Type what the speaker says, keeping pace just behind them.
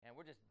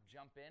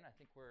jump in. I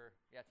think we're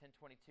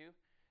 10:22.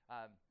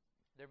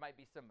 There might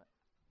be some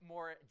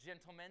more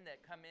gentlemen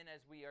that come in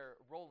as we are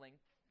rolling.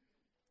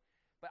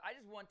 But I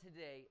just want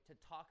today to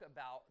talk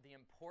about the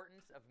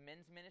importance of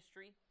men's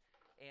ministry,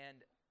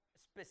 and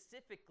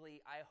specifically,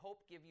 I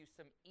hope give you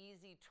some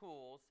easy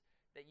tools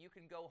that you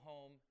can go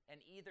home and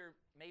either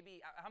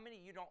maybe, how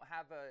many of you don't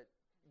have a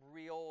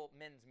real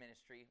men's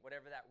ministry,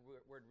 whatever that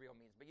word real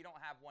means, but you don't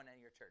have one in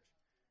your church?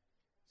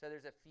 So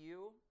there's a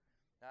few,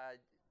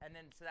 and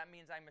then so that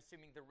means I'm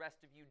assuming the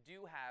rest of you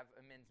do have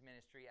a men's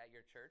ministry at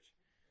your church.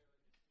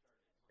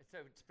 So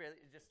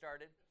it just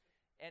started.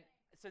 And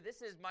so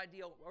this is my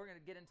deal. We're going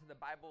to get into the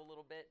Bible a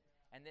little bit,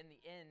 and then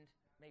the end,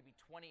 maybe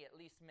 20 at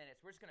least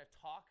minutes. We're just going to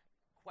talk,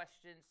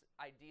 questions,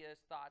 ideas,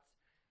 thoughts,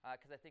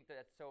 because I think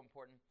that's so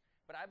important.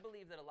 But I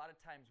believe that a lot of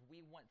times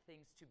we want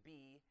things to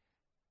be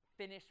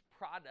finished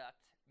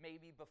product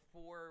maybe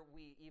before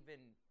we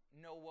even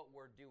know what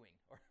we're doing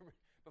or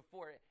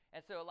before.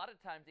 And so a lot of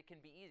times it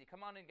can be easy.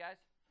 Come on in, guys.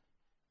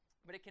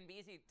 But it can be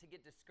easy to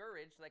get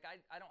discouraged. Like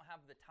I don't have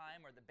the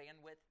time or the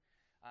bandwidth,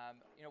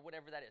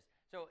 whatever that is.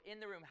 So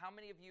in the room, how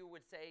many of you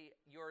would say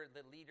you're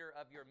the leader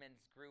of your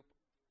men's group?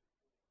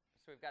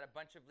 So we've got a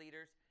bunch of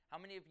leaders.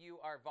 How many of you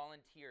are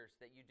volunteers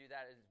that you do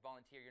that as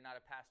volunteer? You're not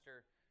a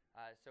pastor.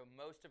 So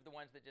most of the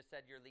ones that just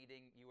said you're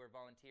leading, you were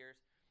volunteers,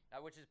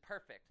 which is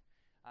perfect.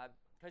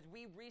 Because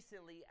we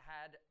recently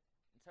had,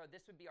 so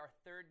this would be our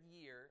third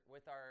year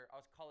with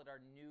I'll call it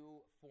our new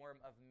form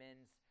of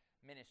men's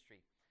ministry.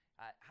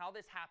 How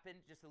this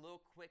happened, just a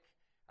little quick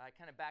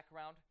kind of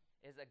background,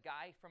 is a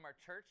guy from our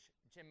church,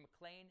 Jim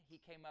McLean, he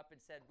came up and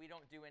said, we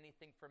don't do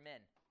anything for men.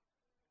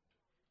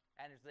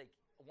 And it's like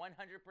 100%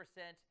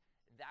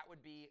 that would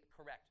be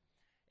correct.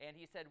 And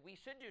he said, we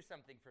should do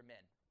something for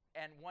men.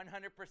 And 100%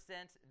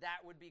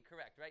 that would be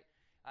correct, right?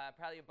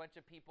 Probably a bunch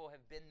of people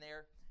have been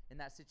there in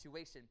that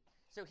situation.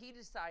 So he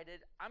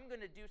decided, I'm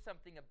going to do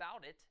something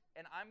about it,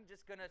 and I'm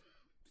just going to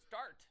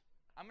start.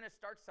 I'm going to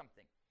start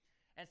something.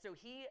 And so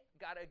he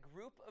got a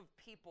group of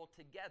people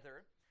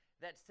together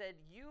that said,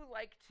 you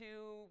like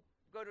to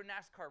go to a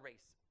NASCAR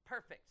race.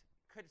 Perfect.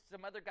 Could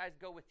some other guys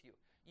go with you?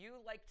 You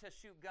like to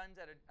shoot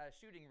guns at a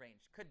shooting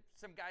range. Could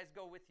some guys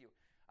go with you?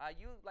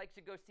 You like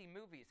to go see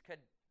movies. Could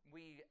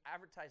we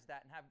advertise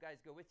that and have guys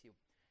go with you?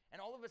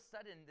 And all of a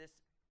sudden, this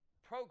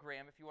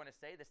program, if you want to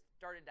say, this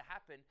started to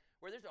happen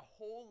where there's a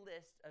whole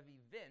list of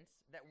events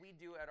that we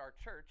do at our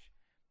church.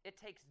 It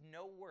takes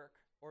no work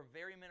or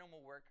very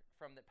minimal work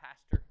from the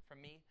pastor,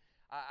 from me.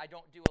 I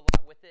don't do a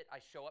lot with it. I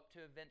show up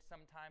to events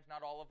sometimes, not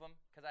all of them,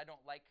 because I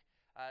don't like,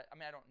 I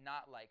don't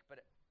not like,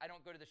 but I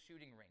don't go to the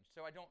shooting range.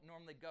 So I don't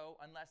normally go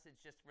unless it's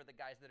just for the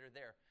guys that are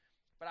there.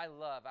 But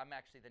I'm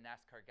actually the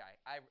NASCAR guy.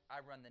 I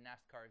run the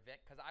NASCAR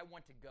event because I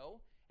want to go,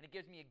 and it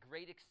gives me a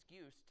great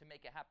excuse to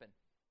make it happen.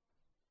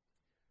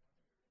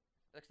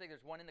 Looks like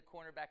there's one in the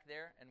corner back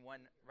there and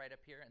one right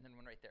up here and then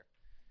one right there.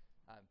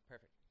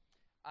 Perfect.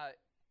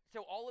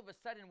 So all of a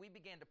sudden, we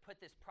began to put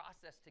this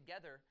process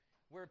together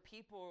where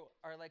people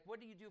are like, what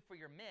do you do for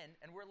your men?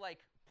 And we're like,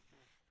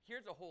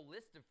 here's a whole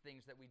list of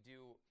things that we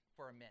do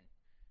for our men.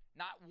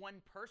 Not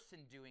one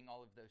person doing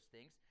all of those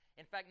things.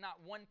 In fact,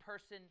 not one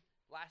person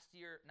last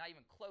year, not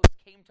even close,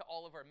 came to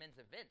all of our men's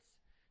events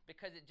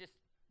because it just,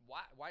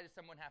 why does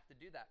someone have to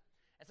do that?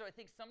 And so I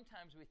think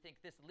sometimes we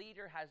think this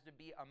leader has to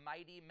be a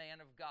mighty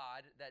man of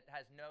God that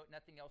has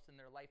nothing else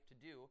in their life to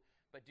do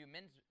but do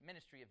men's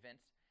ministry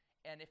events.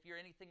 And if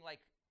you're anything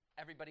like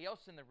everybody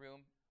else in the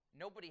room,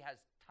 nobody has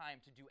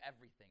time to do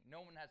everything. No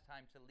one has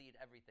time to lead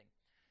everything.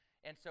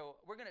 And so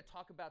we're going to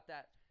talk about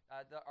that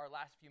our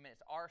last few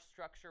minutes, our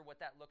structure, what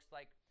that looks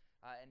like,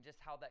 and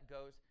just how that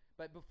goes.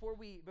 But before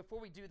we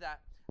do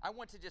that, I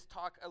want to just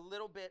talk a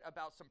little bit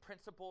about some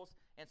principles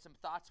and some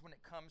thoughts when it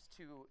comes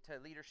to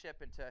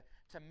leadership and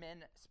to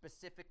men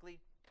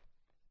specifically.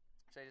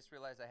 So I just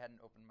realized I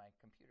hadn't opened my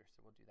computer,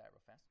 so we'll do that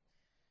real fast.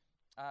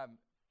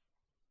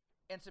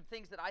 And some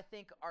things that I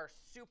think are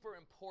super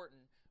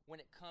important when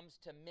it comes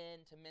to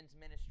men's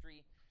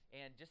ministry,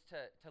 and just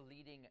to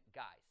leading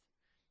guys.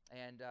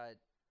 And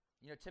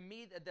to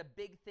me, the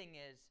big thing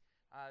is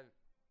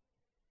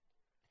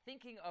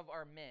thinking of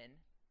our men,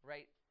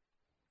 right?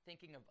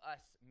 Thinking of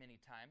us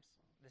many times.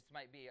 This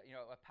might be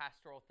a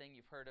pastoral thing.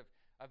 You've heard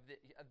of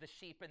the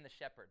sheep and the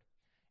shepherd.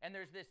 And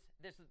there's this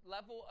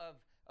level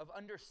of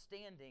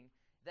understanding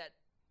that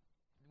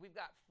we've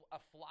got a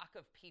flock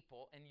of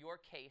people. In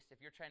your case, if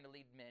you're trying to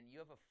lead men, you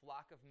have a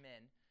flock of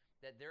men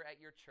that they're at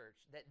your church,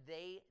 that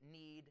they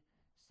need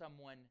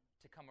someone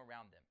to come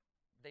around them.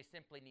 They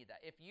simply need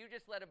that. If you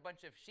just let a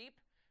bunch of sheep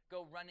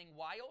go running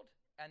wild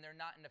and they're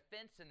not in a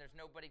fence and there's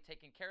nobody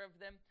taking care of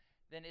them,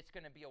 then it's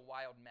going to be a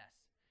wild mess.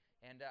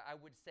 And I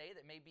would say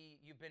that maybe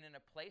you've been in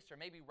a place, or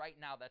maybe right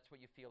now that's what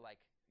you feel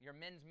like. Your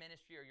men's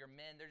ministry or your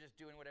men, they're just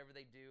doing whatever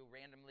they do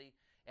randomly,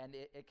 and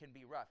it can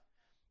be rough.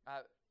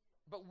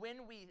 But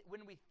when we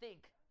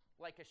think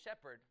like a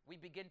shepherd, we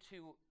begin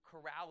to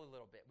corral a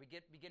little bit. We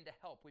begin to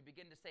help. We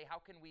begin to say, how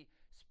can we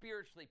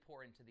spiritually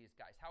pour into these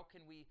guys? How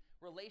can we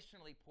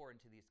relationally pour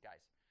into these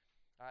guys?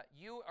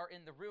 You are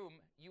in the room.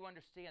 You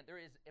understand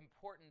there is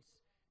importance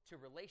to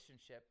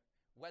relationship,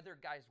 whether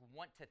guys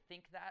want to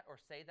think that or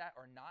say that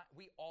or not,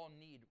 we all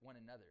need one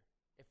another.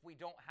 If we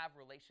don't have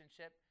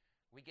relationship,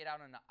 we get out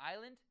on an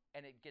island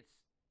and it gets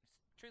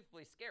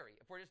truthfully scary.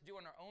 If we're just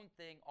doing our own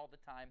thing all the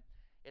time,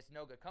 it's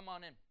no good. Come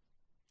on in.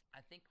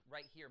 I think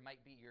right here might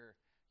be your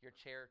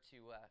chair to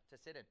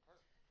sit in.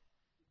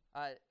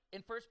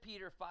 In 1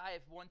 Peter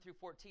 5, 1 through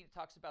 14, it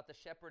talks about the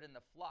shepherd and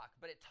the flock,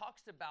 but it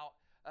talks about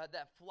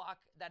that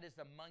flock that is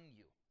among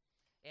you.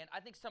 And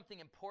I think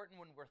something important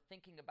when we're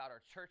thinking about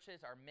our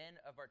churches, our men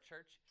of our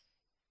church,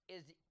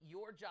 is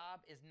your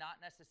job is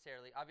not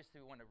necessarily, obviously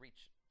we want to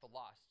reach the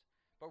lost,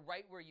 but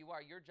right where you are,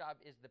 your job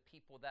is the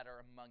people that are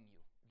among you.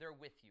 They're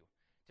with you.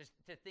 Just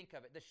to think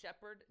of it, the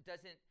shepherd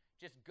doesn't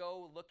just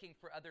go looking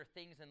for other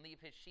things and leave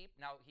his sheep.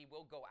 Now, he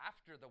will go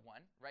after the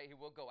one, right? He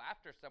will go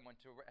after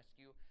someone to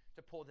rescue,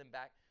 to pull them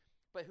back,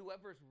 but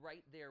whoever's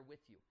right there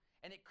with you.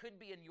 And it could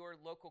be in your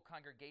local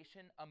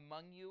congregation,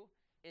 among you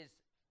is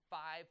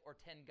 5 or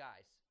 10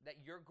 guys,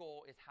 that your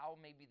goal is how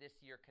maybe this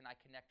year can I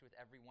connect with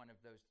every one of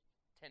those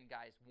 10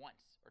 guys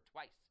once or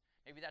twice.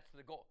 Maybe that's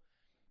the goal.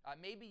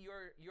 Maybe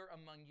your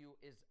among you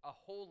is a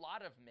whole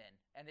lot of men,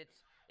 and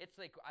it's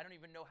like, I don't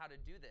even know how to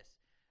do this.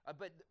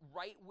 But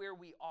right where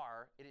we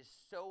are, it is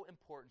so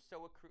important,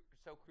 so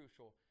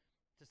crucial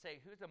to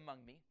say, who's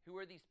among me? Who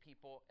are these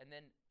people? And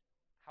then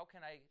how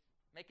can I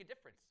make a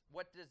difference?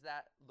 What does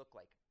that look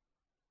like?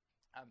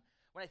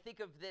 When I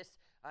think of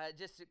this,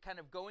 just kind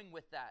of going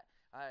with that,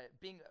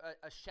 being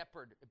a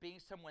shepherd,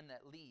 being someone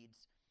that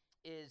leads,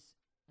 is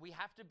we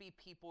have to be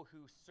people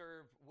who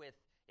serve with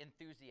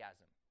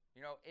enthusiasm.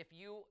 You know, if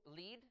you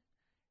lead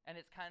and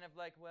it's kind of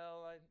like,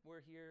 well,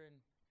 we're here and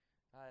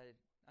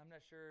I'm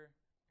not sure.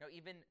 You know,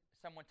 even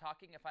someone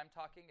talking, if I'm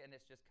talking and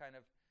it's just kind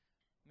of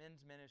men's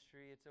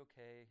ministry, it's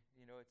okay.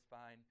 You know, it's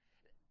fine.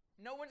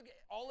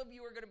 All of you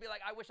are going to be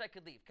like, I wish I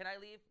could leave. Can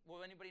I leave?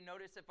 Will anybody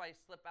notice if I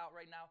slip out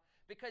right now?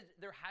 Because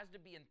there has to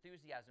be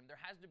enthusiasm. There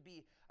has to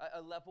be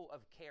a level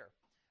of care.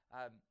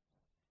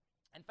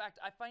 In fact,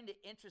 I find it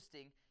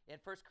interesting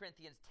in 1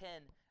 Corinthians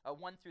 10, 1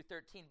 through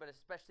 13, but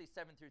especially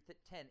 7 through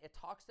 10, it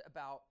talks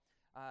about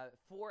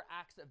 4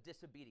 acts of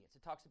disobedience.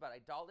 It talks about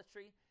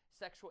idolatry,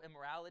 sexual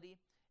immorality,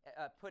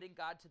 putting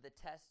God to the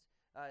test,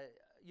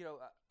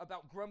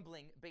 about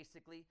grumbling,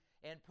 basically,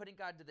 and putting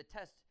God to the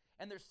test.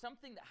 And there's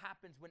something that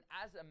happens when,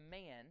 as a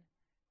man,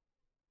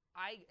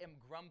 I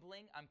am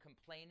grumbling, I'm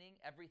complaining,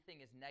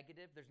 everything is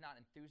negative, there's not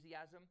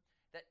enthusiasm,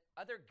 that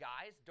other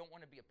guys don't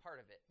want to be a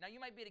part of it. Now, you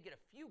might be able to get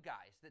a few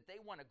guys that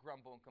they want to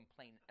grumble and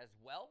complain as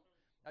well.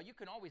 Now, you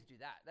can always do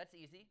that. That's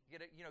easy.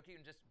 You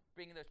can just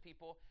bring in those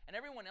people, and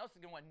everyone else is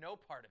going to want no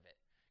part of it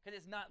because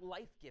it's not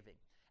life-giving.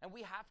 And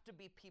we have to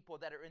be people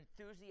that are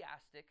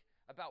enthusiastic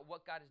about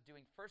what God is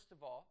doing, first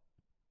of all,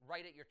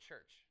 right at your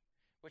church,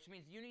 which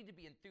means you need to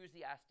be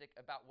enthusiastic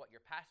about what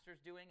your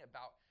pastor's doing,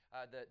 about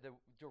the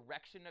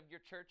direction of your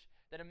church,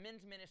 that a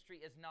men's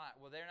ministry is not,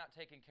 well, they're not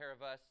taking care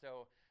of us,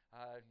 so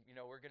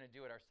we're going to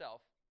do it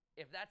ourselves.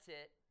 If that's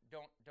it,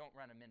 don't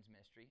run a men's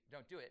ministry.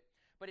 Don't do it.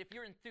 But if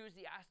you're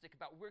enthusiastic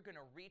about we're going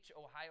to reach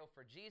Ohio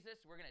for Jesus,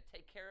 we're going to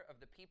take care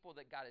of the people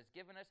that God has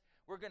given us,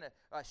 we're going to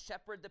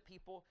shepherd the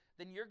people,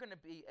 then you're going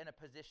to be in a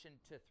position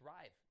to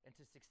thrive and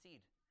to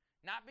succeed.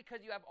 Not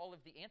because you have all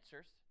of the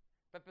answers,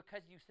 but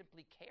because you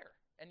simply care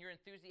and you're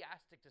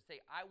enthusiastic to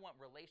say, I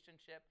want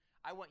relationship.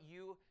 I want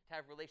you to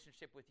have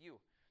relationship with you,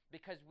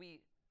 because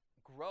we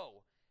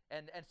grow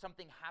and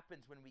something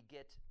happens when we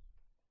get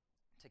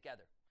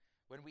together,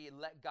 when we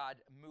let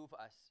God move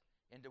us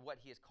into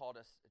what he has called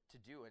us to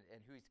do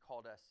and who he's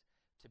called us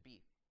to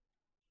be.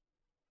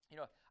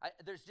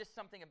 There's just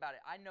something about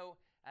it. I know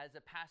as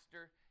a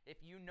pastor,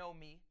 if you know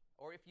me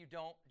or if you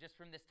don't, just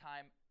from this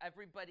time,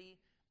 everybody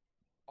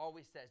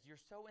always says, you're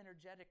so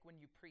energetic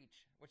when you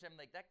preach, which I'm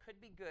like, that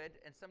could be good,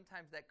 and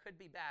sometimes that could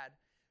be bad,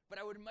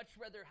 but I would much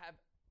rather have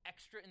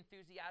extra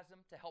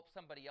enthusiasm to help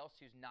somebody else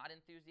who's not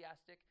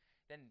enthusiastic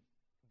than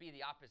be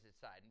the opposite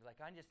side and be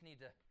like, I need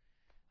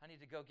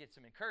to go get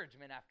some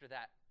encouragement after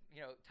that,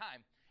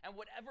 time. And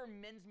whatever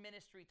men's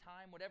ministry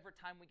time, whatever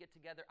time we get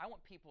together, I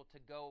want people to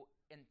go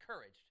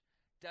encouraged.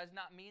 Does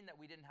not mean that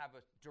we didn't have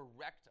a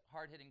direct,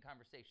 hard-hitting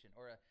conversation,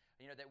 or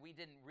that we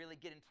didn't really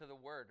get into the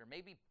word, or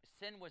maybe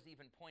sin was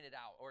even pointed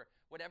out, or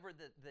whatever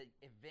the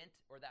event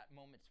or that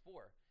moment's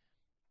for.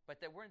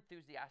 But that we're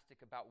enthusiastic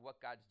about what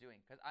God's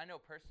doing. Because I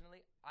know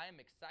personally, I am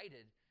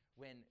excited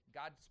when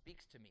God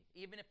speaks to me,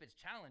 even if it's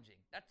challenging.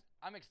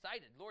 I'm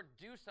excited. Lord,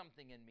 do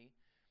something in me.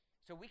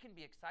 So we can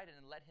be excited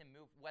and let him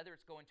move, whether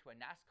it's going to a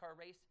NASCAR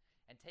race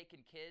and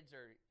taking kids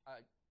or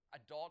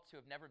adults who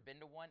have never been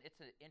to one. It's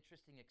an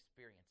interesting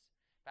experience.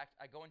 In fact,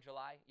 I go in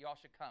July. You all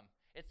should come.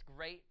 It's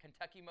great.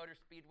 Kentucky Motor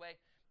Speedway.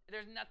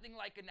 There's nothing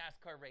like a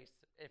NASCAR race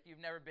if you've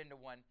never been to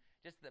one.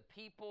 Just the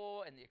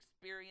people and the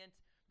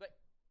experience. But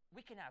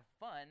we can have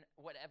fun,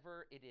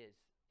 whatever it is.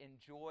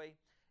 Enjoy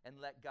and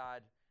let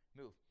God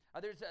move.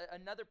 There's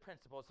another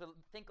principle. So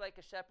think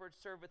like a shepherd,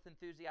 serve with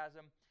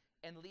enthusiasm,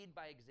 and lead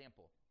by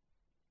example.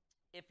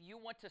 If you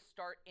want to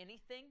start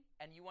anything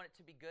and you want it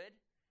to be good,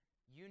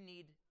 you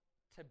need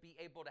to be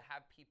able to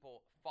have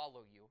people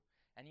follow you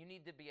And you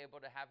need to be able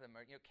to have them,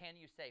 or can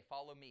you say,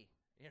 follow me,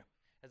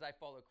 as I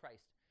follow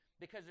Christ?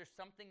 Because there's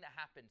something that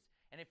happens.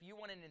 And if you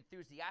want an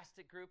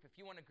enthusiastic group, if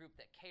you want a group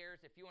that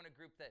cares, if you want a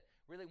group that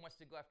really wants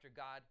to go after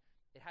God,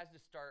 it has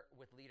to start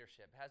with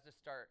leadership. It has to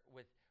start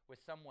with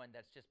someone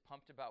that's just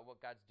pumped about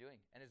what God's doing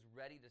and is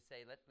ready to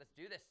say, let's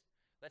do this.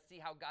 Let's see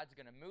how God's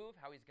going to move,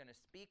 how he's going to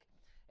speak.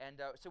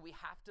 And so we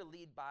have to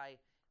lead by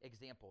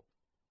example.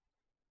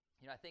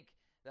 I think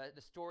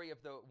the story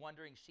of the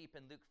wandering sheep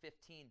in Luke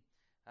 15,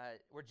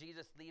 where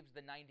Jesus leaves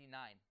the 99.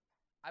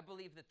 I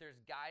believe that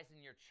there's guys in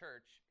your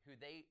church who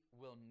they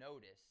will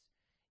notice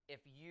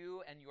if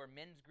you and your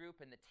men's group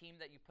and the team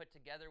that you put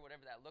together,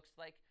 whatever that looks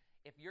like,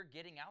 if you're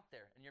getting out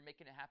there and you're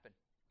making it happen.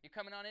 You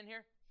coming on in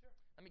here? Sure.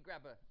 Let me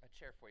grab a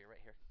chair for you right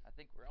here. I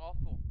think we're all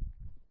full.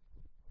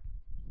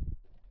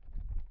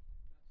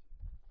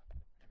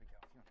 There we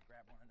go. If you want to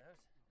grab one of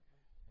those.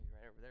 Maybe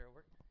right over there will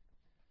work.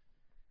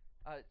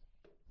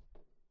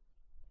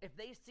 If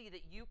they see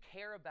that you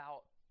care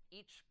about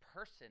each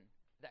person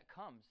that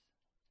comes,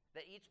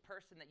 that each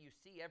person that you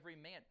see, every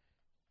man,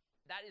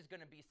 that is going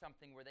to be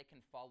something where they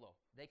can follow.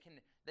 They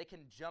can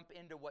jump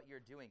into what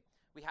you're doing.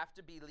 We have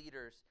to be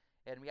leaders,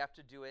 and we have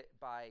to do it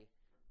by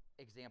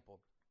example.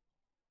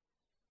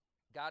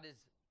 God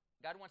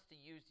wants to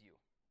use you.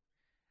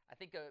 I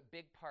think a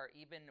big part,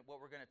 even what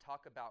we're going to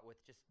talk about with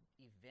just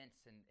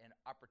events and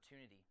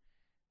opportunity,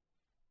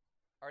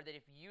 are that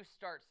if you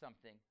start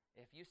something,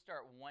 if you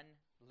start one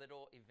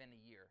little event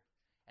a year,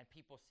 and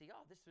people see,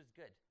 oh, this was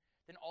good,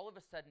 then all of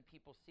a sudden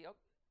people see, oh,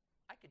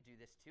 I could do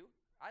this too.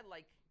 I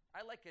like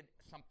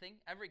something.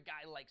 Every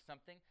guy likes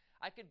something.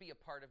 I could be a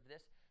part of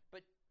this.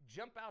 But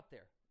jump out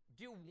there.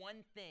 Do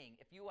one thing.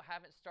 If you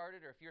haven't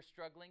started or if you're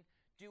struggling,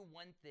 do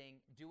one thing.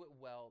 Do it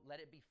well.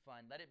 Let it be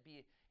fun. Let it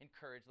be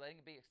encouraged. Let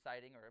it be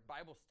exciting, or a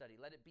Bible study.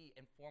 Let it be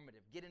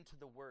informative. Get into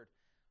the Word.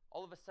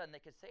 All of a sudden they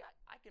could say,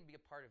 I can be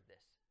a part of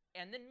this.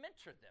 And then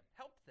mentor them.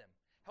 Help them.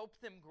 Help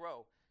them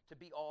grow to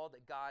be all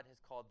that God has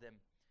called them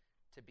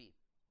to be.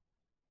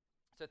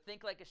 So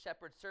think like a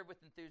shepherd, serve with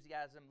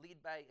enthusiasm,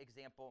 lead by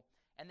example,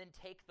 and then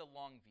take the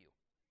long view.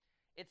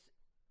 It's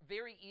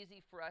very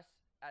easy for us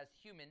as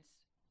humans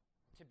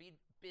to be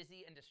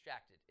busy and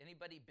distracted.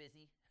 Anybody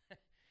busy?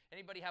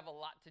 Anybody have a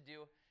lot to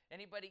do?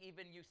 Anybody,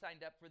 even you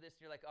signed up for this,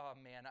 you're like, oh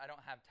man, I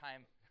don't have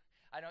time.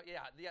 A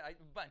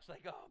bunch,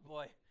 like, oh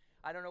boy,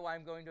 I don't know why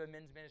I'm going to a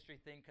men's ministry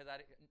thing because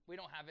we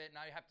don't have it,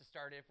 now you have to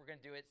start it if we're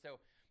going to do it.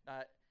 So,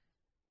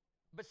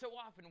 but so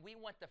often we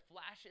want the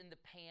flash in the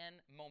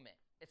pan moment.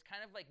 It's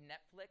kind of like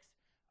Netflix.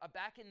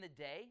 Back in the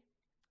day,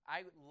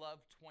 I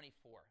loved 24.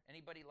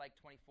 Anybody like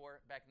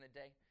 24 back in the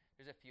day?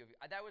 There's a few of you.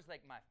 That was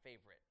like my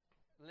favorite.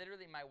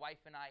 Literally, my wife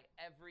and I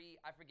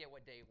forget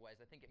what day it was.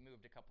 I think it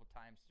moved a couple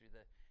times through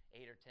the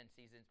 8 or 10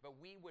 seasons. But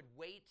we would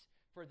wait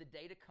for the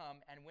day to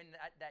come, and when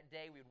that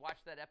day, we would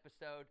watch that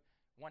episode.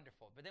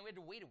 Wonderful. But then we had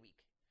to wait a week.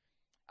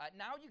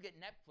 Now you get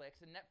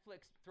Netflix, and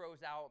Netflix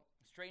throws out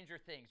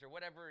Stranger Things or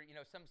whatever,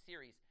 some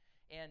series.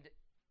 And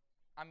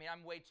I mean,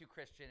 I'm way too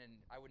Christian, and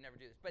I would never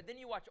do this. But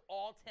then you watch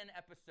all 10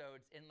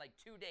 episodes in like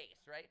 2 days,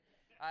 right?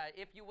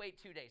 If you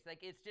wait 2 days. Like,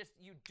 it's just,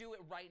 you do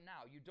it right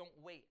now. You don't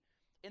wait.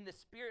 In the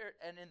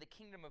spirit and in the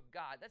kingdom of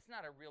God, that's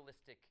not a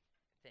realistic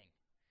thing.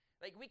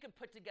 Like, we could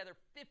put together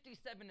 57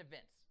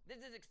 events.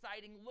 This is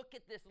exciting. Look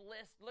at this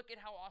list. Look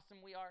at how awesome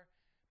we are.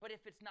 But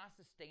if it's not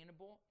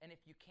sustainable, and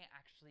if you can't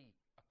actually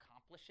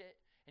accomplish it,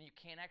 and you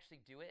can't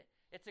actually do it,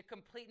 it's a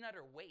complete and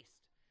utter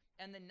waste.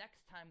 And the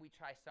next time we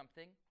try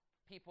something,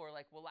 people are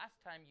like, well,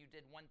 last time you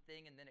did one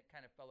thing and then it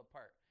kind of fell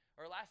apart.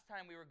 Or last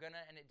time we were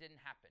gonna and it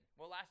didn't happen.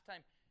 Well, last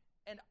time,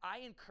 and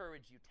I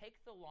encourage you, take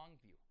the long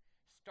view.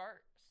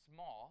 Start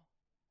small,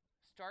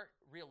 start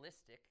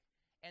realistic,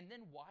 and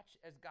then watch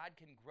as God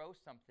can grow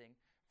something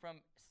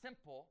from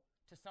simple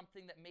to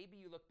something that maybe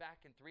you look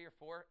back in 3 or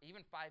 4,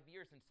 even 5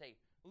 years and say,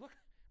 look,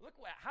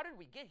 how did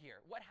we get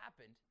here? What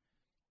happened?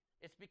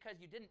 It's because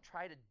you didn't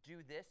try to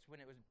do this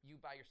when it was you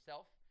by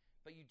yourself,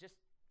 but you just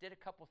did a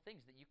couple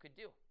things that you could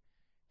do.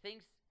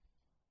 Things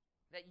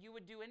that you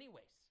would do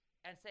anyways,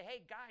 and say,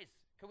 hey guys,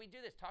 could we do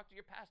this? Talk to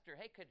your pastor.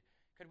 Hey, could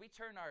we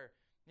turn our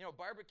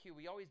barbecue,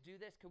 we always do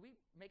this, could we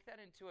make that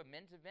into a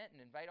men's event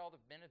and invite all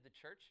the men of the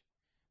church?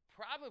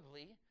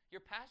 Probably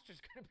your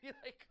pastor's going to be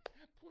like,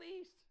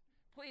 please,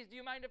 do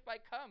you mind if I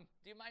come?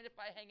 Do you mind if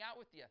I hang out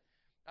with you?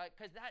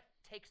 Because that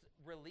takes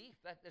relief,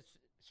 that's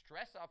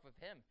stress off of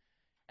him.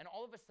 And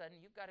all of a sudden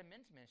you've got a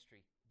men's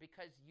ministry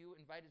because you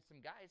invited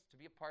some guys to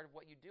be a part of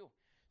what you do.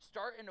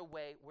 Start in a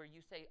way where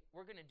you say,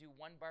 we're going to do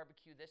one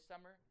barbecue this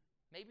summer.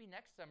 Maybe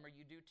next summer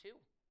you do 2.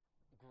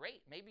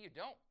 Great. Maybe you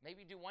don't.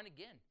 Maybe you do one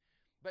again.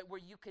 But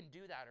where you can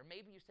do that. Or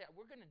maybe you say,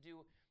 we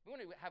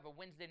want to have a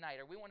Wednesday night,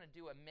 or we want to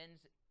do a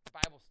men's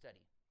Bible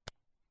study.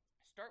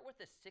 Start with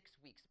a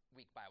 6-week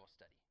Bible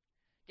study.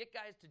 Get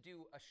guys to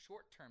do a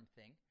short-term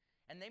thing,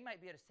 and they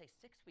might be able to say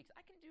 6 weeks.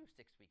 I can do 6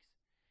 weeks.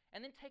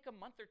 And then take a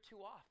month or 2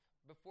 off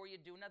before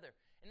you do another.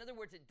 In other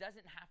words, it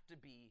doesn't have to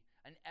be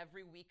an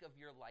every week of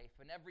your life,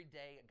 and every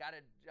day,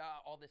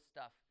 all this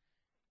stuff.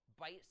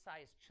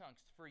 Bite-sized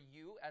chunks for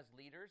you as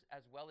leaders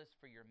as well as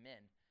for your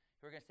men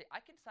who are going to say, I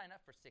can sign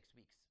up for 6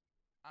 weeks.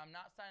 I'm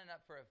not signing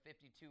up for a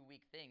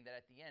 52-week thing that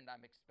at the end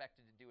I'm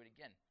expected to do it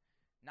again.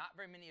 Not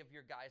very many of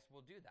your guys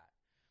will do that.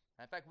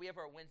 In fact, we have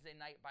our Wednesday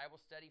night Bible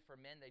study for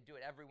men. They do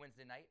it every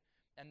Wednesday night.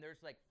 And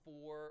there's like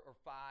 4 or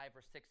 5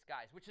 or 6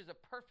 guys, which is a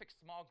perfect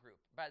small group.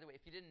 By the way,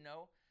 if you didn't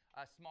know,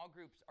 small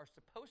groups are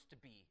supposed to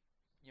be,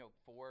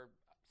 4,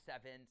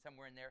 7,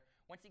 somewhere in there.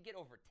 Once you get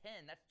over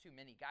 10, that's too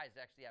many guys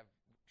to actually have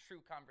true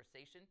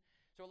conversation.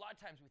 So a lot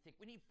of times we think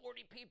we need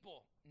 40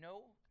 people.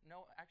 No,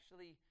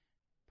 actually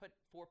put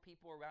 4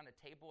 people around a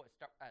table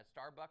at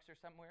Starbucks or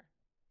somewhere.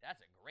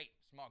 That's a great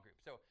small group.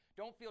 So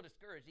don't feel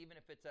discouraged, even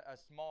if it's a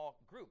small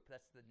group.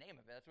 That's the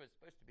name of it. That's what it's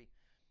supposed to be.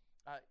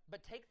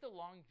 But take the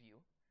long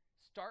view.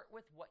 Start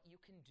with what you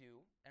can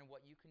do and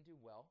what you can do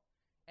well,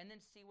 and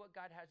then see what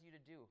God has you to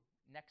do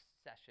next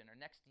session or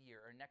next year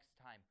or next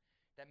time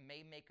that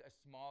may make a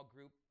small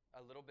group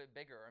a little bit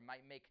bigger, or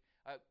might make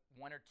 1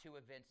 or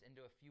 2 events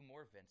into a few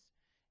more events.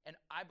 And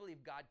I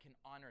believe God can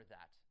honor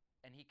that,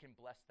 and he can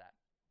bless that.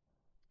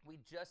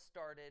 We just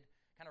started,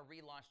 kind of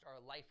relaunched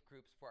our life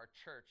groups for our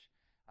church,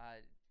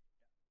 I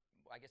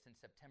guess in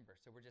September.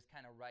 So we're just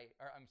kind of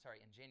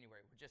in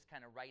January. We're just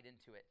kind of right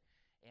into it.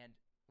 And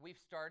we've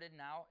started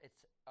now.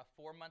 It's a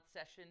 4-month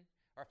session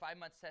or a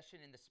 5-month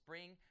session in the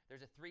spring.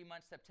 There's a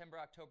 3-month, September,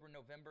 October,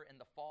 November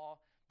in the fall.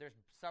 There's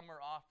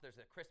summer off.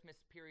 There's a Christmas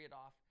period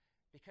off,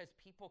 because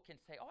people can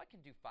say, I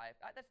can do 5.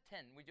 That's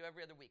 10. We do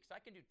every other week. So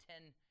I can do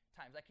 10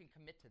 times. I can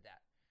commit to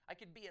that. I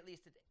could be at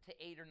least to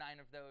 8 or 9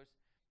 of those.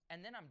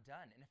 And then I'm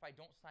done. And if I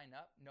don't sign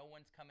up, no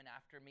one's coming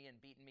after me and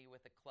beating me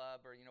with a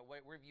club or,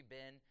 where have you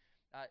been?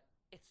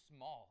 It's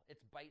small.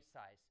 It's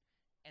bite-sized.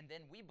 And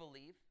then we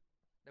believe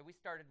that we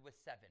started with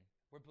 7.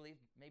 We believe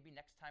maybe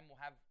next time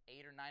we'll have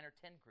 8 or 9 or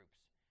 10 groups.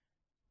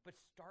 But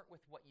start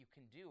with what you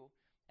can do.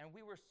 And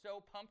we were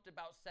so pumped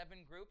about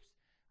 7 groups.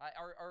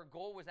 Our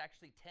goal was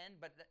actually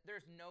 10, but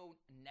there's no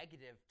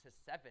negative to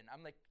 7.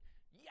 I'm like,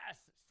 yes,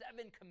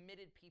 7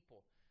 committed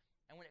people.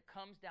 And when it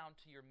comes down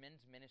to your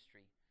men's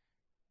ministry,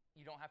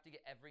 you don't have to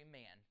get every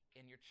man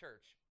in your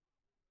church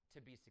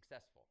to be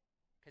successful.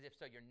 Because if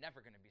so, you're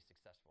never going to be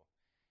successful.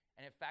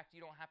 And in fact,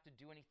 you don't have to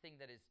do anything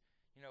that is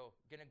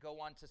going to go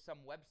onto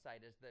some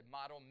website as the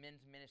model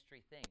men's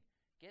ministry thing.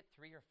 Get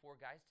 3 or 4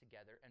 guys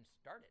together and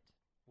start it,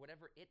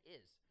 whatever it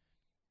is.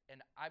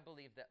 And I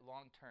believe that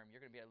long term,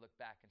 you're going to be able to look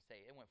back and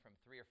say, it went from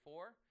 3 or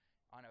 4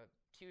 on a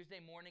Tuesday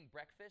morning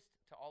breakfast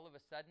to all of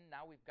a sudden,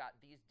 now we've got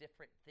these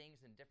different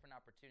things and different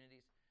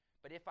opportunities.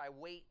 But if I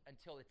wait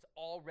until it's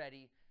all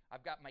ready,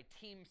 I've got my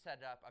team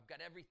set up, I've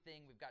got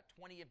everything, we've got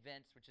 20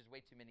 events, which is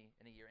way too many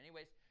in a year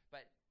anyways,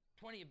 but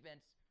 20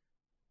 events,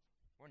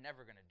 we're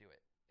never going to do it.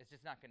 It's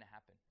just not going to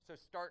happen. So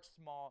start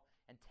small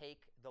and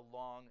take the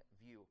long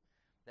view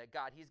that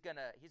God, he's going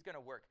to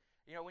work.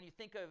 When you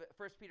think of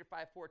 1 Peter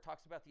 5:4, it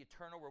talks about the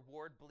eternal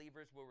reward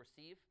believers will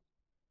receive.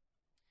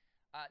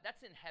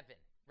 That's in heaven,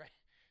 right?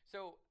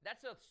 So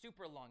that's a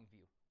super long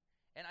view.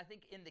 And I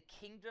think in the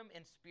kingdom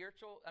and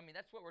spiritual,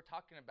 that's what we're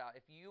talking about.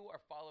 If you are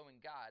following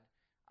God,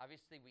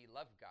 obviously we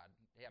love God.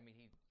 They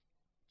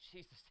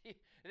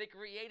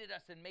created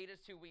us and made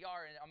us who we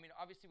are. And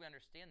obviously we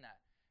understand that.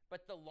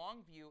 But the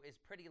long view is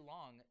pretty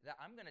long, that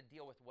I'm going to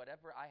deal with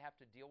whatever I have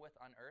to deal with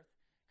on earth,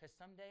 because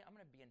someday I'm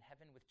going to be in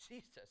heaven with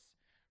Jesus,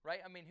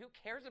 right? Who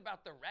cares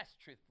about the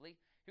rest,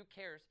 truthfully? Who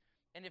cares?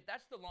 And if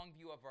that's the long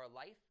view of our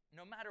life,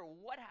 no matter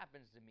what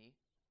happens to me,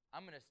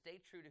 I'm going to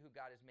stay true to who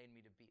God has made me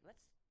to be.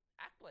 Let's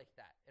act like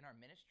that in our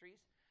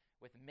ministries,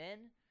 with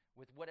men,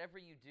 with whatever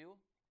you do.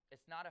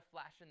 It's not a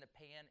flash in the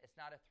pan. It's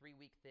not a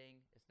 3-week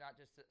thing. It's not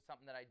just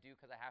something that I do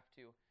because I have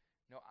to.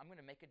 No, I'm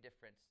going to make a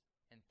difference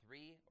in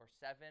 3 or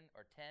 7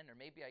 or 10, or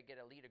maybe I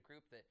get to lead a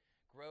group that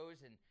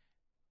grows.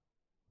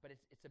 But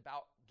it's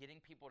about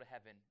getting people to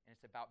heaven, and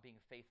it's about being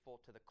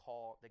faithful to the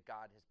call that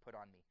God has put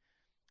on me.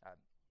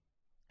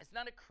 It's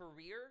not a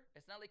career.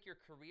 It's not like your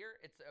career.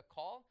 It's a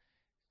call.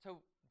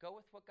 So go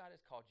with what God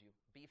has called you.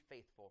 Be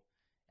faithful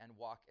and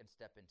walk and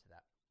step into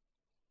that.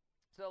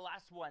 So the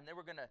last one, then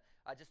we're going to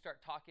just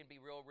start talking, be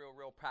real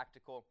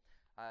practical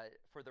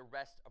for the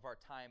rest of our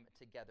time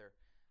together,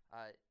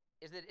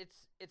 is that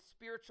it's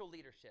spiritual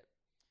leadership.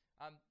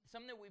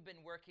 Something that we've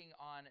been working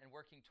on and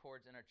working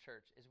towards in our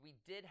church is we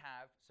did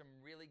have some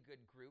really good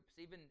groups,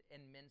 even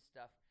in men's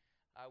stuff.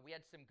 We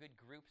had some good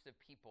groups of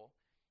people,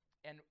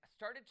 and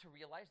started to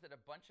realize that a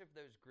bunch of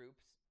those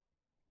groups,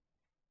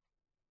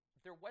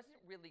 there wasn't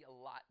really a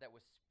lot that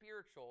was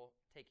spiritual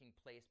taking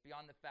place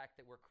beyond the fact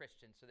that we're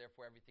Christians, so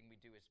therefore everything we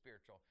do is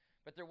spiritual.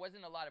 But there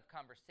wasn't a lot of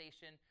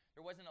conversation.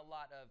 There wasn't a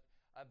lot of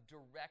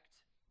direct,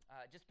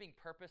 just being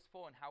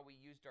purposeful in how we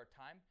used our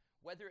time.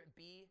 Whether it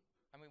be,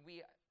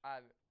 we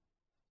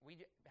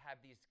have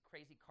these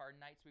crazy card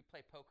nights. We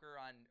play poker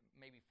on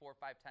maybe 4 or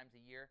 5 times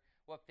a year.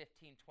 We'll have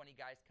 15, 20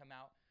 guys come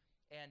out.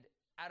 And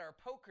at our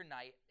poker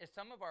night is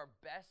some of our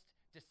best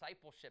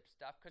discipleship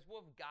stuff, because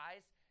we'll have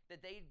guys that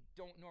they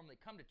don't normally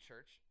come to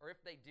church, or if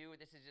they do,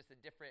 this is just a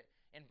different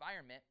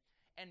environment.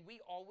 And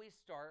we always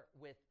start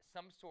with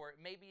some sort,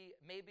 maybe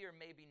or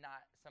maybe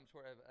not some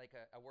sort of like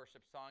a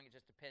worship song. It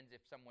just depends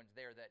if someone's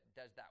there that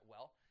does that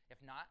well.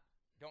 If not,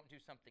 don't do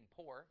something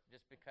poor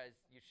just because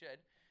you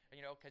should,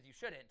 because you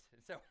shouldn't.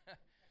 So,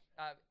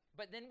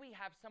 but then we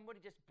have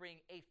somebody just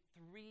bring a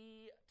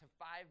 3 to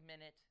 5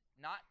 minute,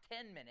 not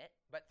 10 minute,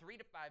 but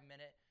 3 to 5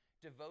 minute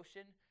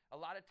devotion. A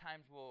lot of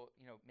times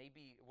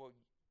maybe we'll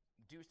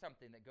do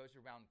something that goes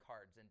around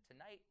cards. And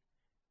tonight,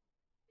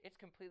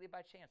 it's completely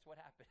by chance what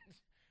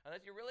happens.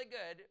 Unless you're really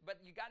good,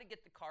 but you got to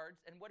get the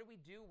cards. And what do we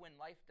do when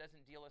life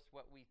doesn't deal us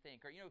what we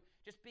think? Or,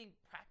 just being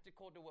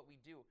practical to what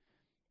we do.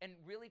 And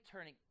really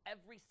turning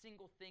every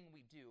single thing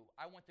we do,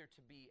 I want there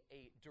to be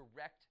a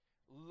direct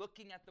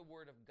looking at the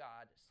Word of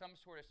God, some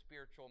sort of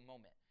spiritual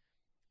moment.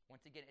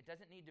 Once again, it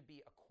doesn't need to be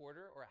a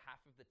quarter or a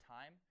half of the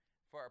time.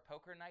 For our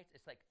poker nights,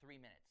 it's like 3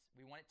 minutes.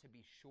 We want it to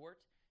be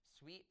short,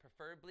 sweet,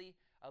 preferably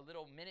a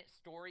little minute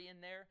story in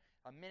there,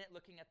 a minute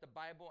looking at the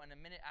Bible, and a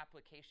minute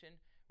application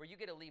where you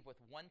get to leave with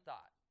one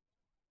thought.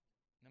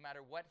 No matter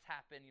what's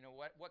happened,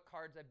 what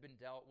cards I've been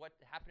dealt, what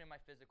happened in my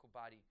physical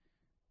body,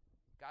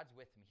 God's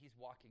with me. He's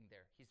walking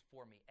there. He's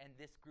for me. And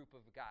this group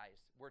of guys,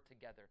 we're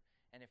together.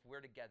 And if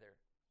we're together,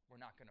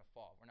 we're not going to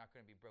fall. We're not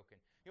going to be broken.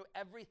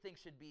 Everything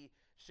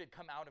should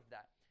come out of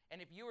that.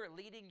 And if you are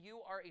leading,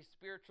 you are a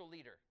spiritual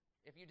leader.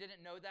 If you didn't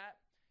know that,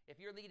 if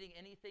you're leading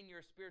anything,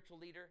 you're a spiritual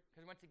leader.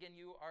 Because once again,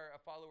 you are a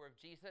follower of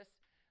Jesus.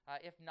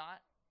 If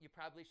not, you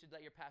probably should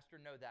let your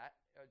pastor know that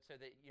so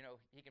that,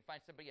 he can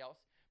find somebody else.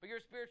 But you're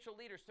a spiritual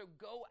leader, so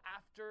go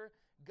after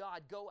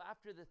God. Go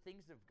after the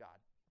things of God.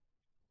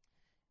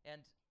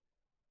 And,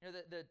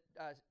 the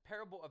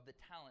parable of the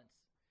talents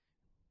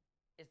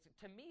is,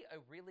 to me, a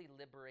really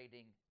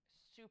liberating,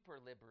 super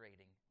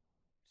liberating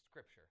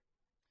scripture.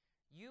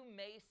 You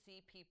may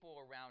see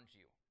people around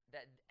you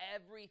that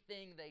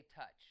everything they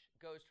touch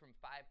goes from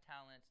 5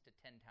 talents to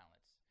 10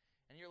 talents.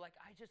 And you're like,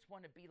 I just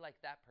want to be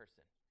like that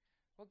person.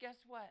 Well,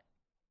 guess what?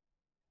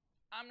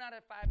 I'm not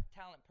a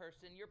 5-talent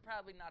person. You're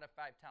probably not a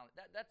 5-talent.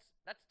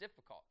 That's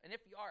difficult. And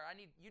if you are,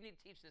 you need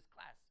to teach this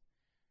class.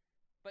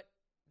 But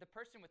the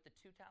person with the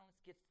 2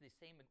 talents gets the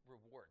same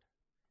reward,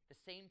 the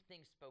same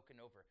thing spoken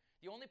over.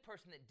 The only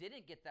person that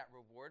didn't get that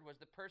reward was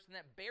the person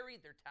that buried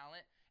their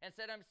talent and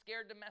said, I'm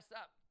scared to mess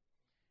up.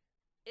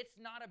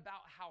 It's not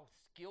about how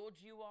skilled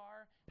you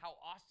are, how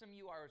awesome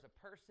you are as a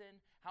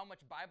person, how much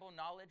Bible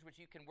knowledge, which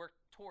you can work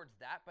towards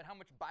that, but how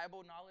much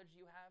Bible knowledge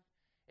you have.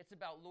 It's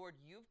about, Lord,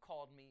 you've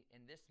called me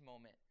in this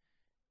moment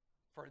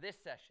for this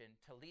session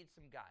to lead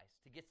some guys,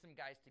 to get some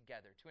guys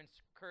together, to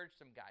encourage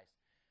some guys.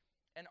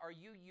 And are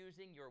you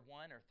using your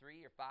 1 or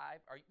 3 or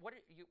 5? What are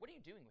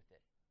you doing with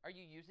it? Are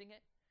you using it?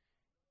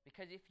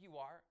 Because if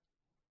you are,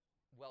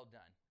 well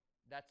done.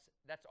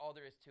 That's all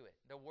there is to it.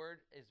 The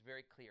word is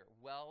very clear.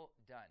 Well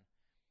done.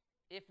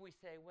 If we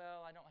say,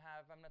 well,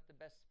 I'm not the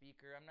best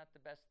speaker, I'm not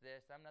the best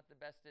this, I'm not the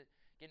best at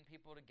getting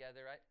people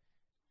together,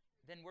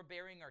 then we're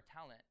burying our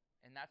talent.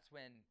 And that's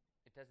when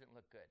it doesn't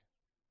look good.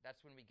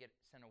 That's when we get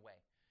sent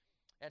away.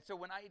 And so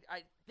when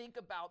I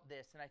think about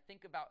this and I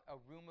think about a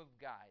room of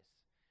guys,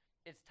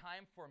 it's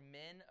time for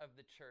men of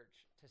the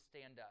church to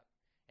stand up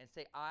and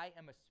say, I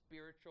am a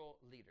spiritual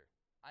leader.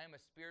 I am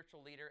a spiritual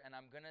leader, and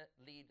I'm going to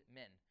lead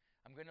men.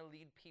 I'm going to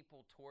lead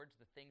people towards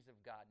the things of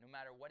God, no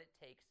matter what it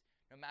takes,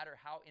 no matter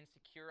how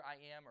insecure I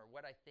am or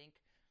what I think,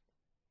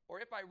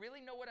 or if I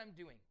really know what I'm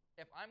doing.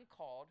 If I'm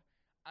called,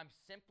 I'm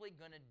simply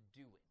going to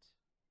do it.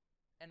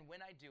 And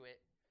when I do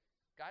it,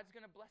 God's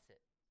going to bless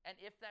it. And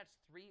if that's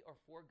 3 or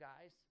 4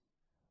 guys,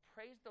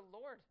 praise the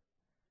Lord.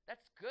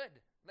 That's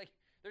good.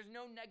 There's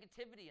no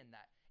negativity in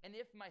that. And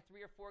if my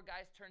 3 or 4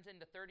 guys turns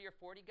into 30 or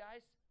 40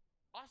 guys,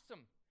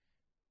 awesome.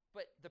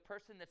 But the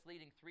person that's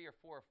leading 3 or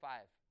 4 or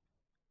 5,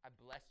 I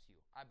bless you.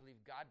 I believe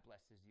God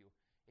blesses you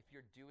if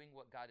you're doing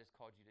what God has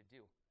called you to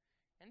do.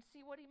 And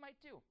see what he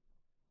might do.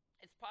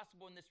 It's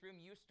possible in this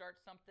room you start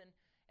something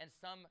and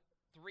some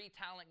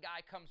 3-talent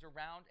guy comes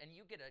around and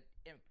you get to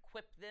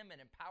equip them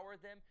and empower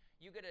them.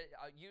 You get to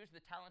use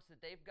the talents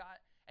that they've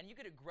got, and you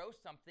get to grow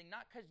something,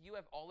 not because you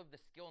have all of the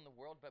skill in the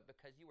world, but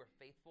because you were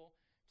faithful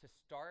to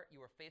start,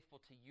 you were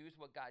faithful to use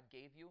what God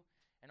gave you,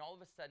 and all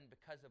of a sudden,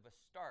 because of a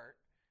start,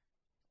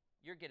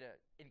 you're going to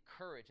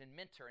encourage and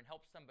mentor and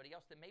help somebody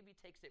else that maybe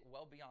takes it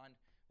well beyond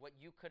what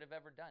you could have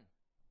ever done.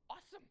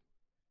 Awesome.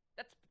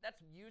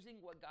 That's using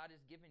what God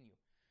has given you.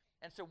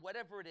 And so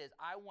whatever it is,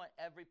 I want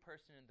every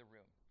person in the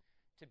room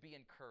to be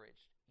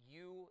encouraged.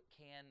 You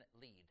can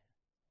lead.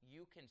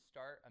 You can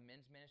start a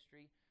men's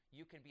ministry.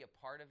 You can be a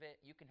part of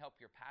it. You can help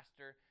your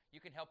pastor.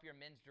 You can help your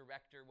men's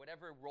director,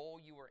 whatever role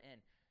you are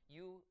in.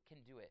 You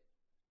can do it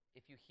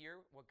if you hear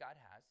what God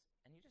has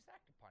and you just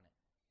act upon it.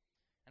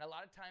 And a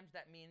lot of times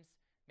that means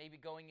maybe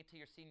going into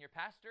your senior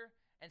pastor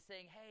and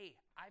saying, hey,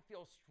 I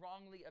feel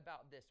strongly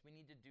about this. We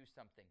need to do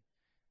something.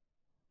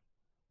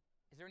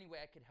 Is there any way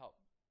I could help?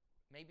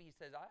 Maybe he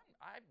says,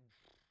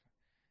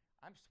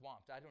 I'm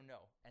swamped. I don't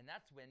know. And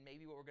that's when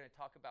maybe what we're going to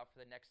talk about for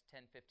the next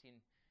 10,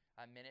 15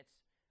 minutes,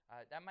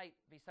 that might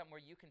be something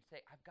where you can say,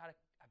 I've got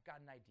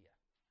an idea.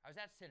 I was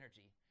at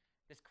Synergy,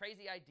 this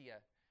crazy idea.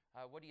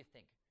 What do you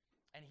think?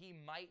 And he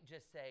might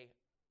just say,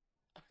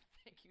 oh,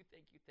 thank you,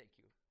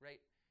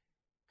 right?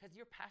 Because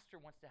your pastor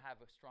wants to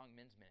have a strong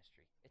men's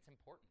ministry. It's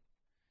important.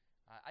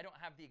 I don't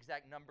have the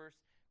exact numbers,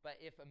 but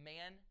if a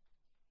man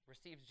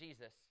receives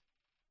Jesus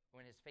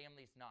when his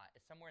family's not,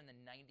 it's somewhere in the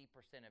 90%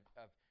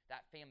 of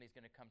that family is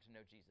going to come to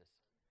know Jesus.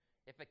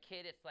 If a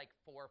kid, it's like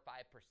 4 or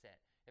 5%.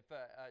 If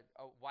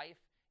a wife,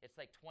 it's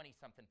like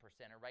 20-something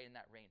percent, or right in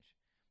that range.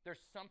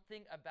 There's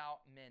something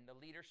about men, the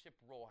leadership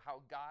role,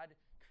 how God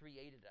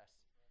created us.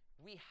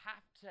 We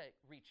have to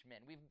reach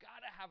men. We've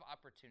got to have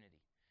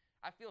opportunity.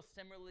 I feel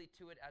similarly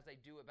to it as I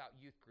do about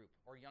youth group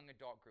or young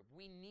adult group.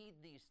 We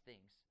need these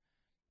things,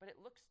 but it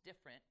looks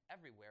different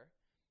everywhere,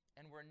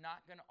 and we're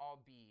not going to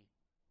all be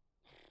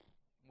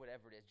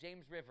whatever it is.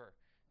 James River,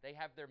 they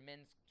have their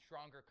Men's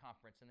Stronger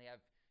Conference, and they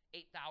have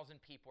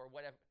 8,000 people or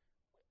whatever.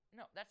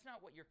 No, that's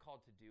not what you're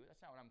called to do.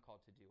 That's not what I'm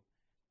called to do.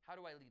 How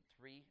do I lead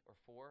 3 or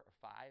 4 or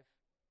 5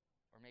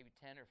 or maybe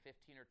 10 or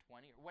 15 or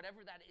 20 or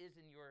whatever that is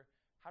in your,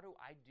 how do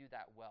I do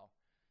that well?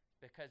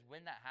 Because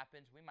when that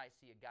happens, we might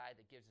see a guy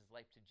that gives his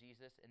life to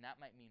Jesus, and that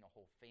might mean a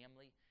whole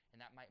family, and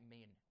that might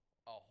mean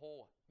a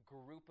whole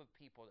group of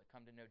people that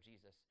come to know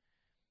Jesus.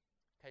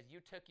 Because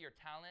you took your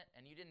talent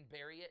and you didn't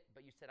bury it,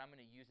 but you said, I'm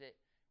going to use it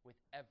with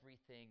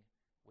everything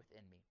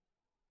within me.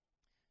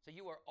 So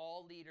you are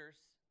all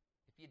leaders.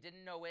 If you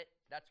didn't know it,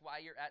 that's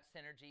why you're at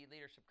Synergy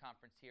Leadership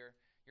Conference here.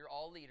 You're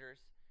all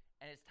leaders,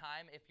 and it's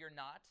time, if you're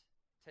not,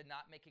 to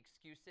not make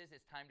excuses.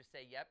 It's time to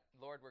say, yep,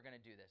 Lord, we're going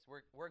to do this.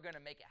 We're going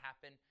to make it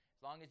happen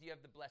as long as you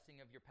have the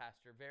blessing of your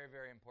pastor. Very,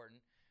 very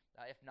important.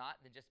 If not,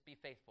 then just be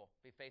faithful.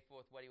 Be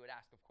faithful with what he would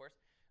ask, of course.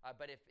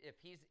 But if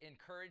he's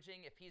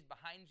encouraging, if he's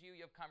behind you,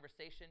 you have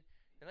conversation,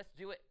 then let's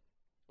do it.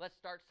 Let's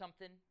start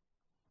something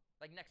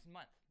like next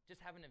month.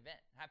 Just have an event.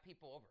 Have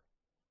people over.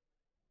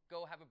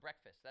 Go have a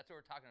breakfast. That's what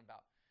we're talking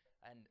about.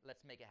 And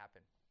let's make it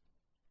happen.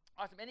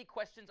 Awesome. Any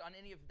questions on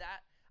any of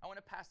that? I want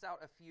to pass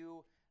out a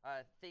few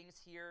things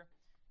here.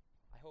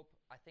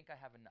 I think I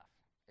have enough.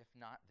 If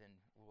not, then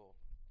we'll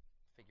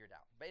figure it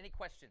out. But any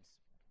questions?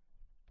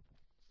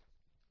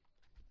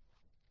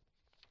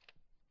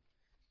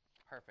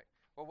 Perfect.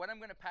 Well, what I'm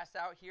going to pass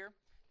out here,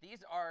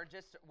 these are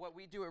just what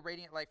we do at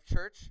Radiant Life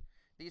Church.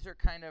 These are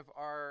kind of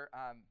our,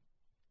 sorry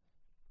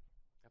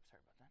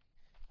about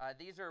that.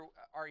 These are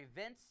our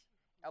events,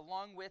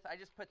 along with, I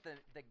just put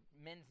the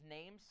men's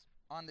names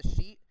on the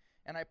sheet,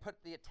 and I put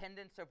the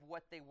attendance of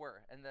what they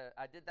were. And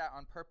I did that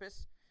on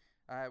purpose.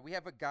 We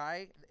have a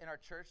guy in our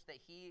church that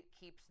he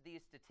keeps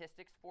these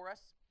statistics for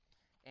us.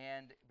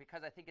 And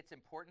because I think it's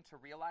important to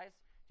realize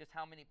just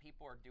how many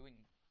people are doing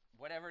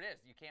whatever it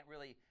is. You can't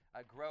really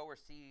grow or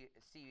see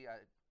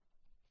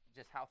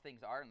just how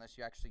things are unless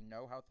you actually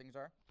know how things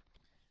are.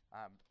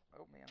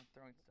 Oh man, I'm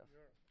throwing stuff.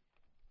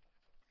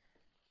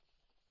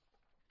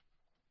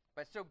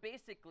 But so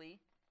basically,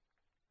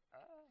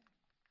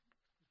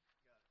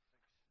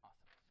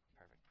 awesome,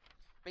 perfect.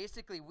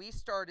 Basically, we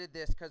started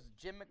this because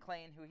Jim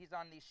McLean, who he's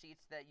on these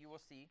sheets that you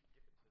will see.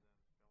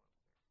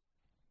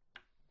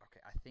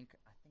 Okay, I think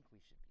we should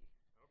be.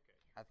 Okay.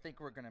 I think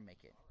we're gonna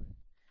make it.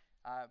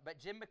 But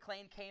Jim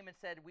McLean came and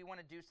said, we want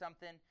to do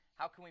something.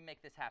 How can we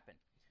make this happen?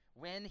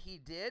 When he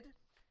did,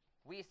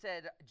 we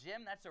said,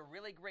 Jim, that's a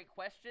really great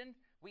question.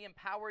 We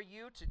empower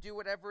you to do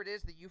whatever it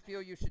is that you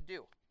feel you should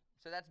do.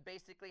 So that's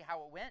basically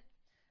how it went.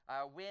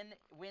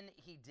 When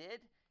he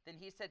did, then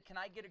he said, can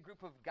I get a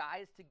group of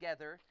guys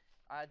together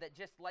that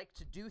just like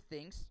to do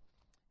things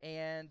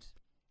and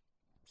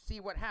see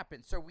what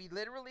happens? So we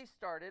literally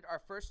started,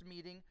 our first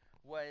meeting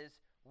was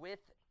with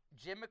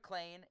Jim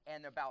McLean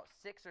and about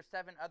 6 or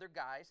 7 other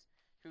guys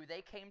who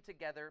they came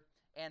together,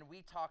 and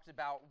we talked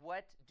about,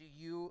 what do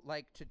you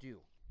like to do?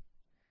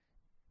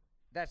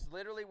 That's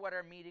literally what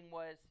our meeting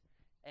was.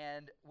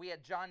 And we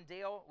had John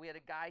Dale. We had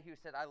a guy who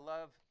said, I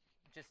love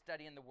just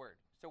studying the Word.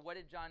 So what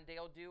did John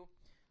Dale do?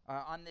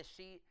 On this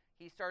sheet,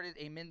 he started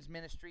a men's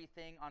ministry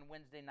thing on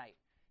Wednesday night.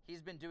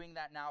 He's been doing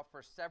that now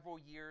for several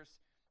years.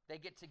 They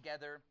get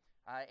together,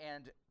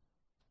 and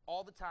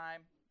all the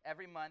time,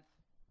 every month,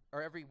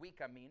 or every week,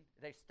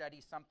 they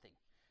study something.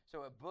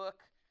 So a book,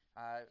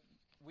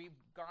 we've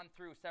gone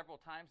through several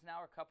times now.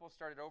 A couple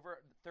started over.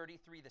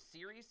 33, the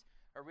series,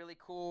 a really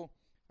cool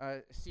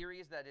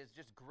series that is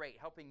just great,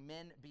 helping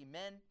men be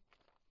men.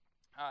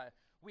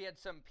 We had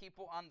some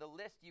people on the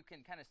list. You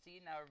can kind of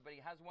see now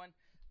everybody has one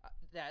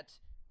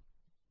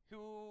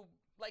who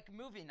like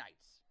movie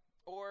nights,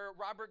 or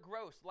Robert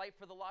Gross, Life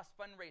for the Lost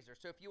fundraiser.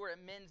 So if you were at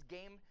men's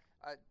game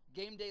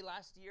day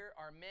last year,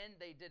 our men,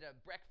 they did a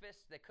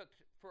breakfast. They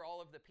cooked for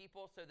all of the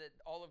people so that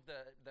all of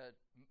the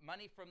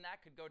money from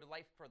that could go to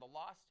Life for the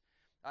Lost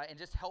and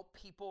just help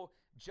people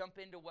jump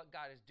into what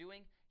God is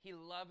doing. He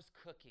loves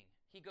cooking.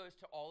 He goes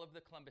to all of the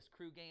Columbus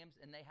Crew games,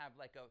 and they have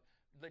like a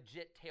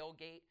legit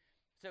tailgate.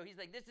 So he's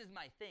like, this is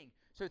my thing.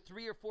 So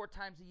 3 or 4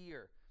 times a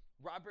year,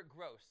 Robert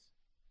Gross,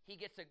 he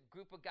gets a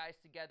group of guys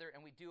together,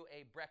 and we do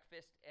a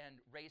breakfast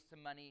and raise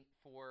some money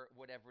for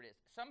whatever it is.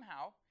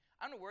 Somehow,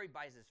 I don't know where he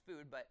buys his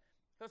food, but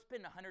he'll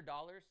spend $100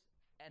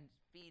 and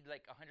feed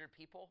like 100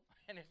 people,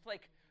 and it's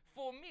like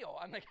full meal.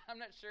 I'm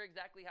not sure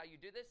exactly how you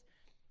do this,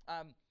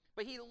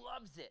 but he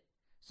loves it.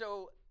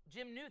 So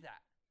Jim knew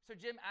that. So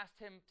Jim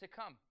asked him to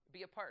come,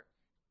 be a part.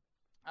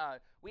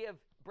 We have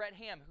Brett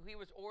Ham, who he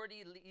was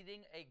already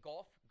leading a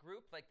golf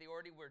group, like they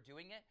already were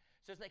doing it.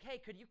 So it's like, hey,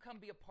 could you come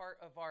be a part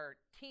of our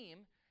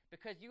team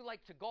because you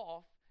like to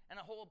golf and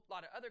a whole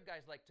lot of other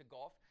guys like to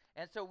golf.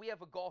 And so we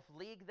have a golf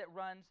league that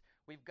runs.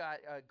 We've got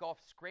a golf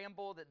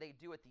scramble that they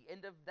do at the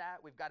end of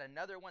that. We've got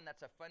another one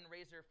that's a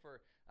fundraiser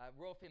for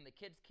Royal Family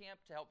Kids Camp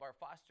to help our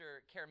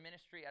foster care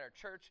ministry at our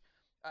church.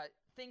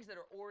 Things that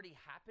are already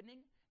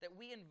happening that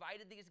we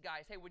invited these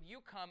guys, hey, would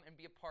you come and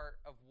be a part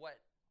of what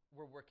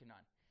we're working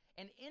on?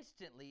 And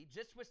instantly,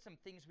 just with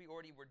some things we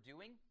already were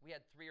doing, we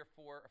had 3 or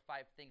 4 or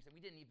 5 things that we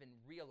didn't even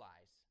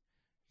realize.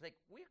 It's like,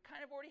 we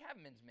kind of already have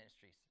men's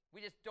ministries.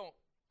 We just don't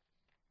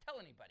tell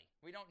anybody.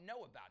 We don't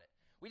know about it.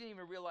 We didn't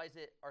even realize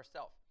it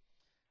ourselves.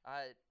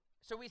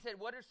 So we said,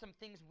 what are some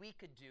things we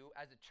could do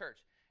as a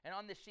church? And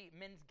on the sheet,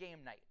 men's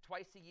game night.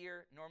 Twice a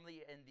year,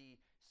 normally in the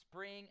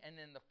spring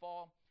and in the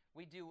fall,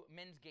 we do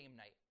men's game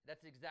night.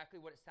 That's exactly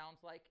what it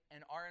sounds like.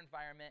 In our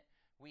environment,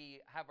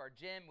 we have our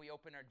gym, we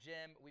open our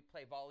gym, we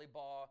play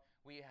volleyball,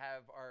 we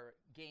have our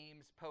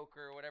games,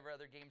 poker, whatever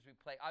other games we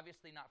play.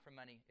 Obviously not for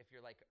money if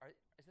you're like,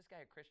 is this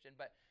guy a Christian?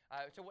 But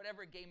so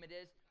whatever game it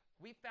is,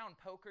 we found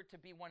poker to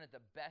be one of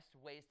the best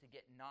ways to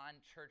get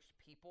non-church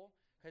people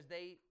because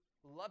they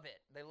love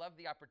it. They love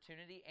the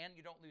opportunity, and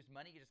you don't lose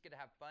money. You just get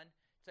to have fun.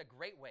 It's a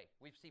great way.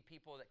 We see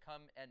people that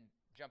come and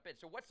jump in.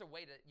 So what's a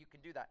way that you can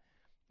do that?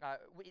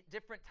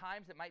 Different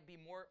times it might be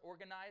more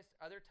organized.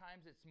 Other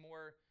times it's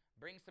more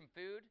bring some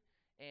food,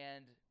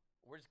 and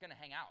we're just going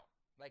to hang out.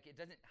 Like, it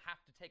doesn't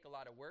have to take a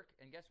lot of work.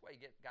 And guess what?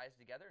 You get guys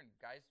together, and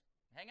guys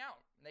hang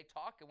out. And they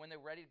talk, and when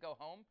they're ready to go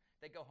home,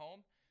 they go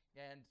home.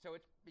 And so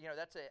it's,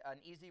 that's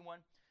an easy one.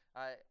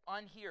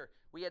 On here,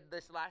 we had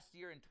this last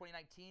year in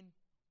 2019,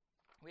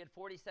 we had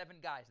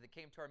 47 guys that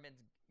came to our men's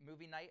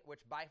movie night,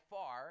 which by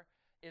far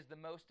is the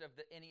most of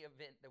any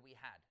event that we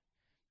had,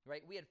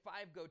 right? We had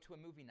 5 go to a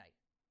movie night.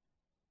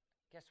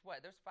 Guess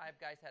what? Those 5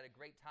 guys had a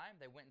great time.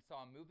 They went and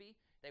saw a movie.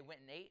 They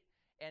went and ate.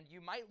 And you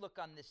might look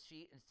on this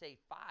sheet and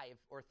say 5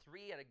 or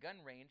 3 at a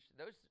gun range.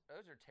 Those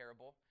are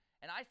terrible.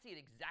 And I see it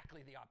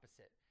exactly the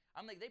opposite.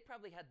 I'm like, they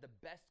probably had the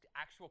best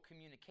actual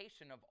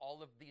communication of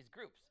all of these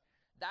groups.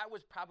 That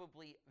was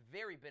probably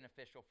very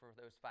beneficial for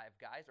those 5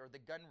 guys, or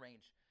the gun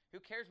range. Who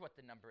cares what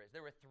the number is?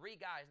 There were 3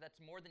 guys. That's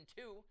more than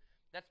 2.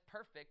 That's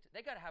perfect.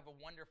 They got to have a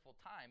wonderful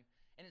time.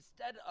 And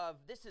instead of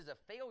this is a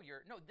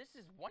failure, no, this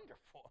is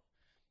wonderful.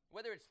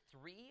 Whether it's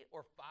 3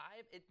 or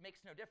 5, it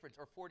makes no difference,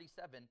 or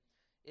 47.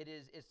 It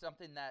is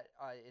something that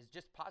is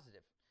just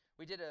positive.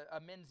 We did a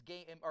men's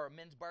game or a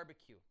men's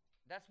barbecue.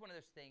 That's one of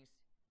those things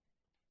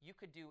you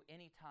could do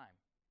anytime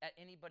at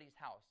anybody's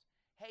house.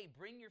 Hey,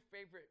 bring your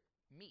favorite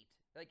meat.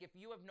 Like, if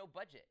you have no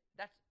budget,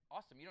 that's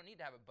awesome. You don't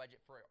need to have a budget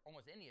for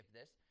almost any of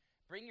this.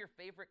 Bring your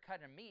favorite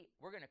cut of meat.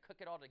 We're going to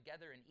cook it all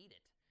together and eat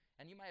it.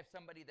 And you might have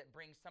somebody that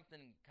brings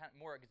something kind of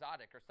more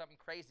exotic or something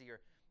crazy, or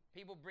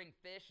people bring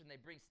fish and they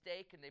bring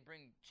steak and they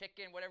bring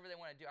chicken, whatever they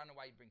want to do. I don't know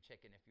why you bring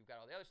chicken if you've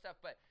got all the other stuff,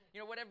 but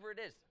whatever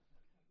it is.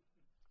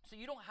 So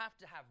you don't have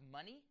to have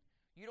money.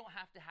 You don't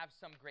have to have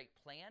some great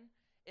plan.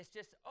 It's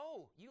just,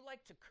 oh, you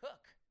like to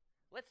cook.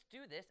 Let's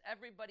do this.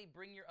 Everybody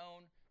bring your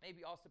own.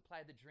 Maybe I'll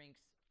supply the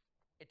drinks.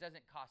 It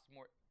doesn't cost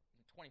more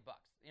than $20.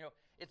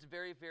 It's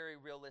very, very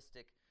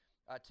realistic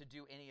to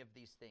do any of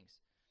these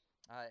things.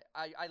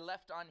 I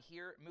left on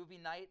here movie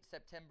night,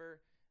 September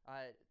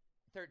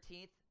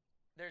 13th.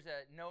 There's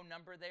a no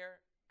number there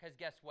because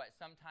guess what?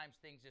 Sometimes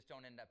things just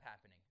don't end up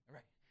happening,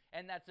 right?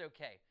 And that's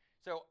okay.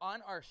 So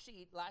on our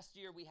sheet, last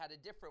year we had a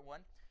different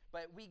one,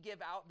 but we give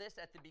out this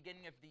at the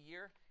beginning of the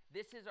year.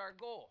 This is our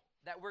goal,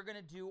 that we're going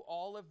to do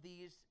all of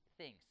these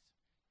things.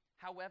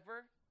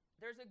 However,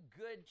 there's a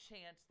good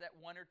chance that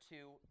 1 or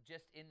 2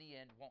 just in the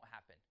end won't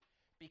happen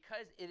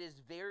because it is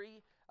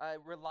very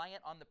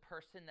reliant on the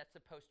person that's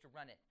supposed to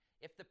run it.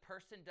 If the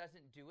person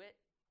doesn't do it,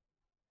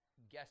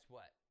 guess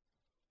what?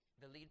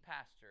 The lead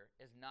pastor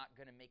is not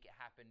going to make it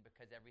happen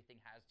because everything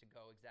has to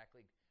go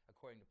exactly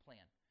according to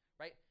plan,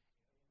 right?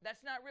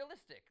 That's not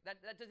realistic.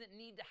 That doesn't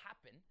need to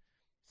happen.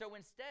 So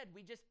instead,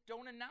 we just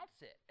don't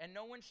announce it, and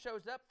no one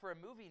shows up for a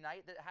movie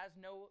night that has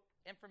no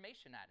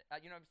information at it.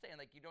 You know what I'm saying?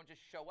 Like, you don't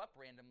just show up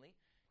randomly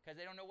because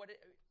they don't know what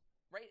it,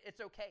 right? It's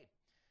okay.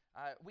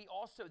 We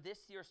also,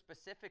 this year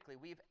specifically,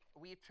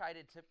 we've tried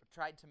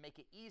to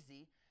make it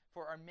easy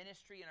for our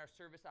ministry and our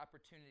service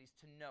opportunities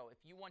to know.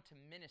 If you want to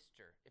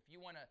minister, if you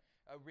want to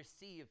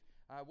receive,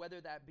 whether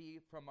that be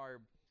from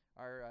our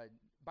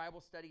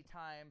Bible study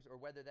times or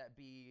whether that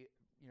be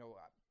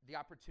the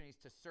opportunities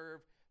to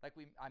serve, like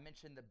I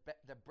mentioned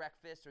the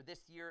breakfast, or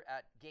this year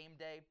at game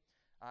day,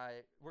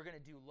 we're going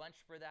to do lunch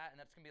for that, and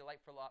that's going to be a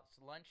Light for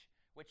Lots lunch,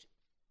 which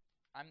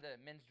I'm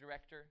the men's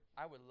director.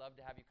 I would love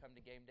to have you come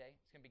to game day.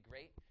 It's going to be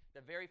great.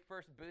 The very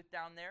first booth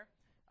down there,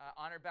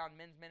 Honor Bound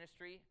Men's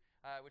Ministry,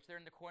 which they're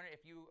in the corner.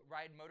 If you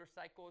ride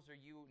motorcycles or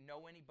you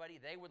know anybody,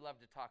 they would love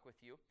to talk with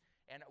you.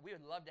 And we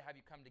would love to have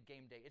you come to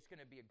game day. It's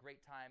going to be a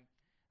great time.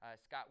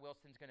 Scott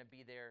Wilson's going to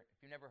be there. If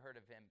you've never heard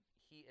of him,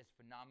 he is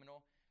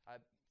phenomenal.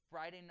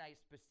 Friday night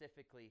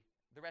specifically,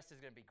 the rest is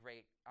going to be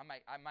great. I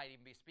might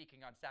even be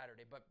speaking on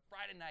Saturday, but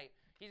Friday night,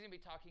 he's going to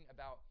be talking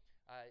about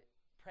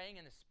praying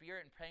in the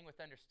Spirit and praying with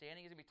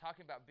understanding. He's going to be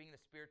talking about being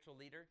the spiritual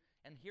leader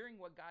and hearing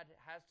what God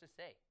has to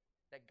say,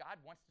 that God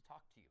wants to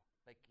talk to you.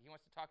 Like he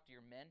wants to talk to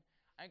your men.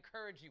 I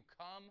encourage you,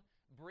 come,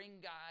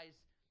 bring guys.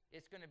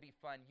 It's going to be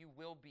fun. You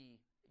will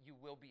be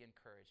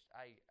encouraged.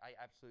 I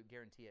absolutely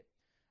guarantee it.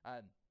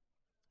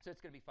 So it's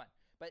going to be fun.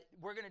 But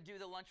we're going to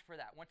do the lunch for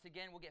that. Once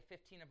again, we'll get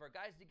 15 of our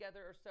guys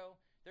together or so.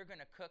 They're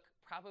going to cook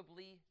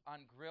probably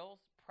on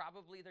grills.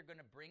 Probably they're going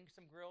to bring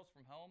some grills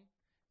from home.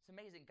 It's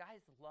amazing.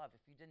 Guys love,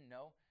 if you didn't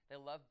know, they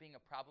love being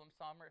a problem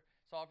solver.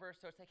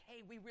 So it's like,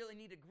 hey, we really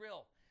need a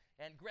grill.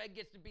 And Greg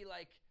gets to be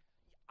like,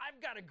 I've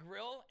got a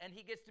grill, and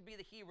he gets to be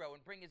the hero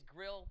and bring his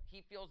grill.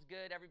 He feels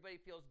good, everybody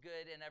feels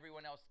good, and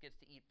everyone else gets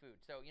to eat food.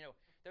 So,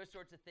 those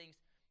sorts of things.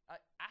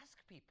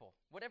 Ask people,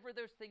 whatever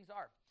those things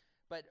are.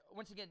 But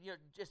once again,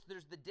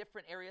 there's the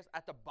different areas.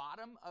 At the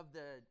bottom of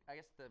the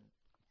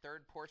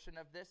third portion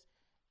of this,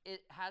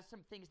 it has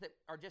some things that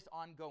are just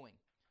ongoing.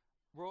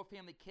 Royal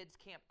Family Kids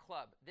Camp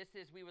Club.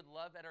 We would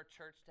love at our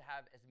church to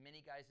have as many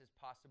guys as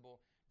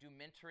possible do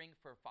mentoring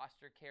for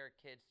foster care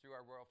kids through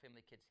our Royal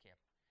Family Kids Camp.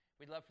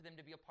 We'd love for them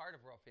to be a part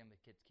of Royal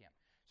Family Kids Camp.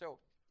 So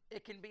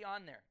it can be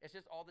on there. It's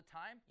just all the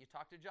time. You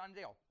talk to John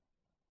Dale.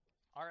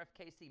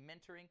 RFKC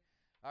mentoring.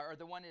 Or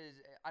the one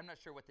is, I'm not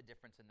sure what the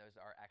difference in those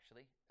are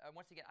actually.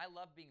 Once again, I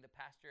love being the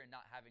pastor and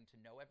not having to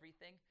know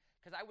everything.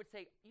 Because I would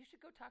say, you should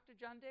go talk to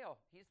John Dale.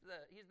 He's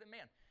the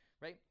man,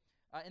 right?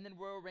 And then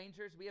Royal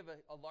Rangers, we have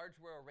a large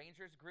Royal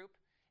Rangers group.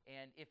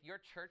 And if your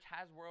church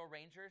has Royal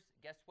Rangers,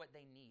 guess what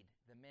they need?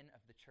 The men of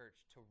the church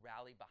to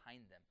rally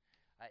behind them.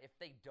 If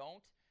they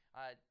don't,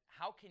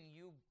 how can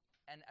you,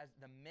 and as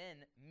the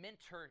men,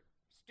 mentor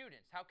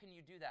students? How can you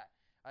do that?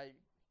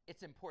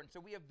 It's important. So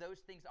we have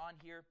those things on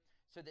here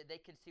so that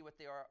they can see what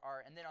they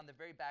are. And then on the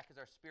very back is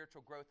our spiritual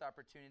growth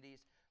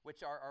opportunities,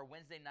 which are our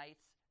Wednesday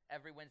nights.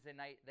 Every Wednesday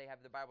night, they have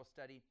the Bible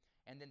study.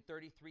 And then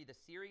 33, the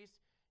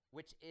series,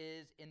 which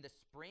is in the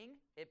spring,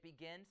 it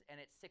begins,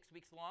 and it's 6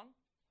 weeks long.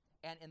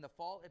 And in the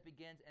fall, it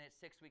begins, and it's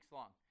 6 weeks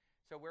long.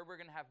 So where we're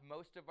going to have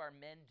most of our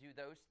men do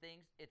those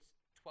things, it's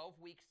 12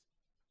 weeks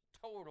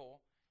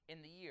total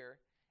in the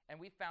year. And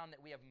we found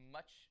that we have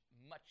much,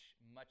 much,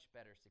 much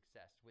better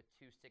success with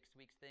 2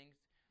 6-week things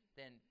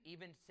than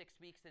even 6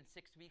 weeks and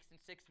 6 weeks and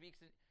 6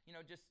 weeks. And,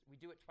 we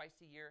do it twice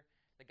a year.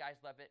 The guys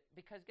love it.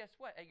 Because guess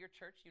what? At your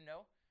church,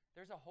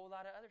 there's a whole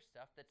lot of other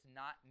stuff that's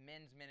not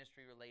men's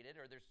ministry related,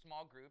 or there's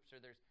small groups,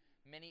 or there's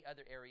many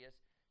other areas.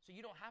 So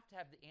you don't have to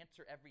have the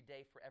answer every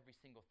day for every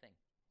single thing.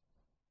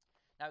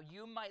 Now,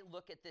 you might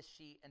look at this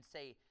sheet and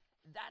say,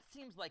 that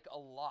seems like a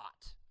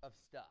lot of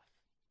stuff.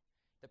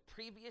 The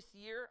previous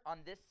year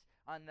on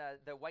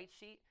the white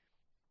sheet,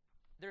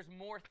 there's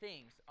more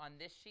things on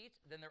this sheet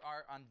than there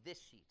are on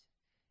this sheet.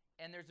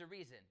 And there's a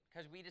reason,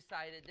 because we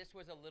decided this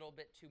was a little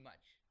bit too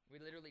much. We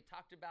literally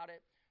talked about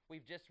it.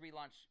 We've just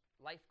relaunched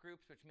life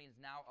groups, which means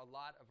now a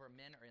lot of our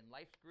men are in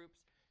life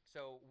groups.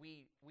 So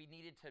we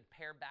needed to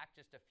pare back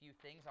just a few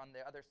things on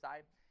the other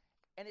side.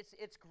 And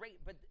it's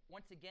great, but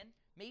once again,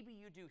 maybe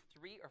you do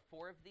 3 or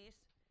 4 of these,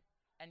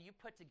 and you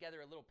put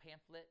together a little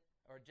pamphlet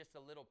or just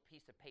a little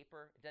piece of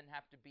paper. It doesn't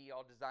have to be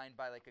all designed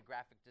by like a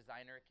graphic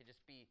designer. It could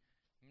just be,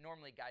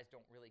 normally guys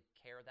don't really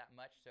care that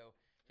much, so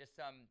just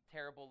some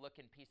terrible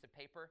looking piece of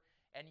paper,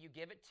 and you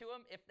give it to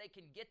them. If they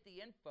can get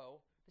the info,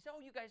 they say,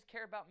 oh, you guys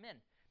care about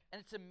men. And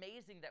it's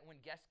amazing that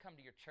when guests come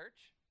to your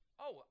church,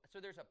 oh,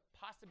 so there's a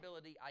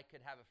possibility I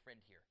could have a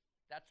friend here.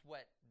 That's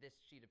what this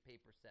sheet of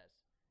paper says.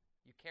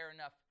 You care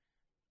enough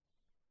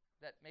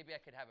that maybe I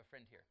could have a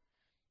friend here.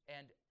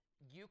 And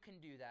you can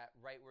do that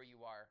right where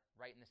you are,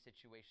 right in the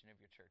situation of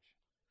your church.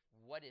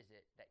 What is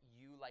it that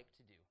you like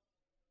to do?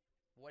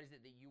 What is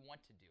it that you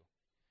want to do?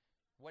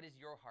 What is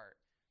your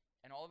heart?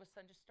 And all of a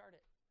sudden, just start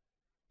it.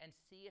 And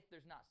see if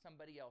there's not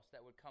somebody else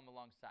that would come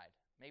alongside.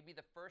 Maybe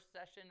the first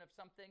session of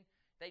something,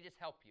 they just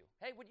help you.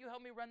 Hey, would you help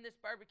me run this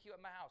barbecue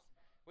at my house?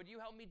 Would you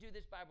help me do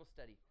this Bible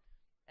study?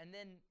 And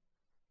then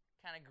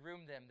kind of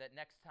groom them that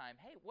next time,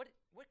 hey, what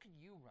could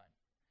you run?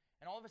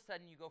 And all of a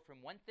sudden, you go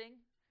from one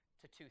thing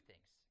to 2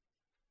 things.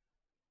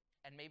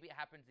 And maybe it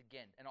happens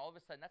again. And all of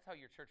a sudden, that's how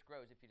your church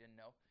grows, if you didn't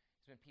know.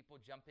 Is when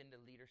people jump into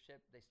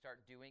leadership, they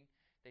start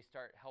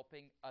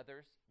helping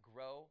others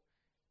grow,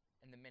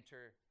 and the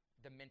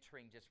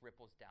mentoring just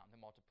ripples down, the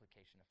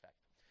multiplication effect.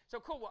 So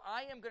cool. Well,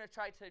 I am going to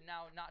try to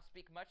now not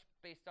speak much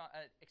based on,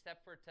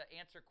 except for to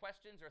answer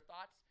questions or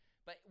thoughts.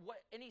 But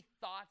any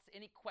thoughts,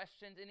 any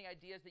questions, any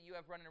ideas that you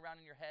have running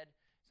around in your head,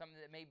 something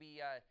that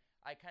maybe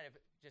I kind of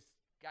just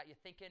got you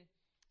thinking,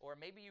 or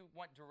maybe you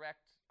want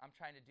direct, I'm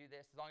trying to do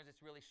this, as long as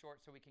it's really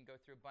short so we can go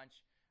through a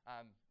bunch.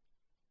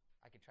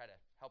 I can try to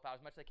help out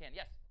as much as I can.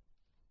 Yes?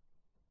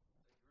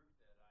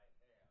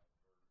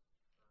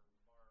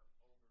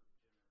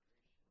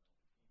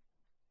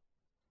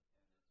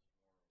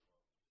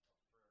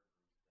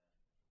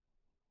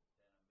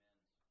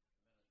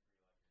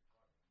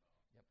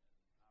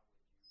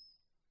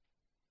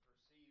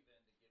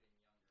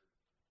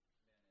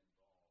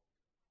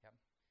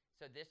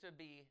 So this would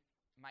be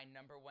my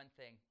number one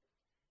thing,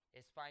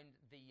 is find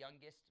the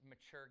youngest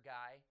mature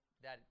guy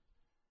that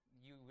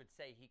you would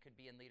say he could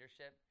be in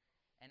leadership,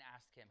 and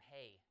ask him,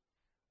 hey,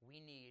 we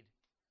need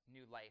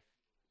new life.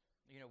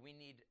 We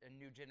need a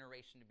new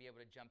generation to be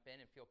able to jump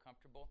in and feel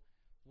comfortable.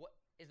 What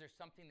is there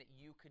something that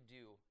you could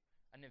do,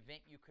 an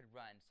event you could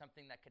run,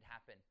 something that could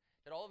happen,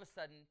 that all of a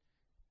sudden,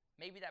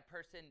 maybe that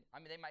person,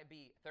 they might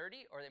be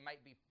 30 or they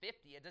might be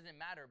 50, it doesn't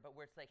matter, but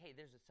where it's like, hey,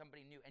 there's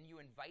somebody new, and you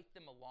invite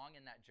them along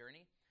in that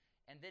journey,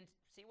 and then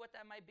see what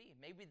that might be.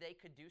 Maybe they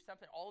could do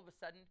something. All of a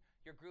sudden,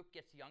 your group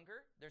gets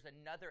younger. There's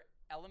another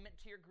element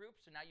to your group,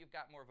 so now you've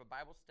got more of a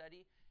Bible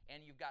study,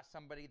 and you've got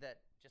somebody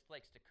that just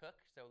likes to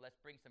cook, so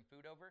let's bring some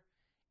food over,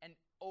 and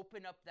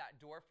open up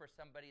that door for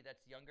somebody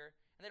that's younger,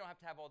 and they don't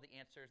have to have all the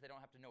answers. They don't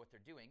have to know what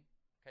they're doing,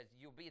 because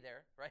you'll be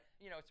there, right?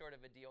 Sort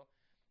of a deal.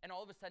 And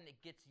all of a sudden, it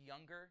gets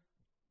younger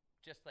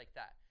just like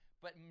that.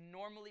 But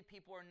normally,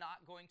 people are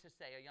not going to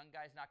say, a young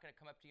guy's not going to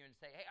come up to you and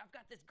say, hey, I've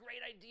got this great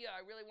idea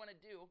I really want to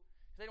do,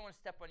 because they don't want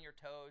to step on your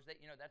toes.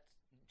 That's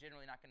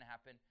generally not going to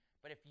happen.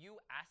 But if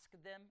you ask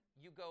them,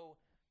 you go,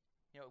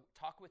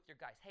 talk with your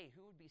guys. Hey,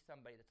 who would be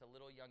somebody that's a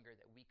little younger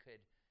that we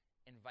could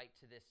invite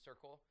to this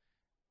circle?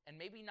 And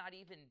maybe not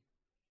even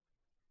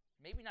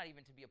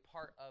to be a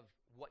part of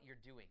what you're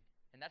doing.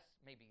 And that's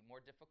maybe more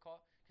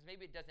difficult, because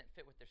maybe it doesn't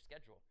fit with their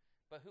schedule.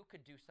 But who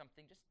could do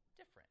something just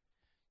different?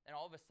 And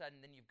all of a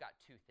sudden, then you've got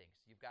two things.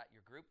 You've got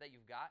your group that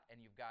you've got, and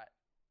you've got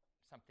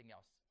something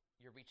else.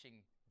 You're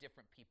reaching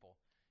different people,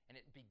 and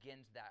it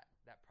begins that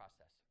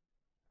process.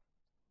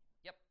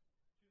 Yep.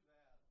 To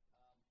that,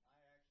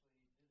 I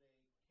actually did a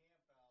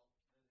camp out that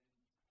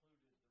included the Royal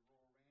Rangers in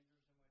my church,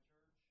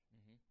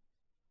 Mm-hmm.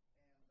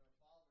 and their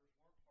fathers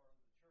weren't part of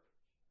the church.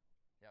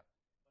 Yep.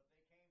 But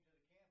they came to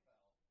the camp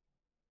out, and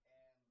two of the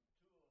families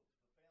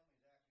actually started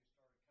coming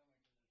to the church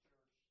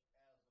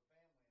as a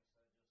family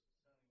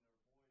instead of just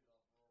sending their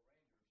boys off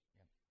Royal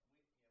Rangers. Yep.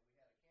 We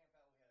had a camp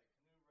out, we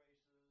had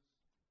canoe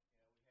races,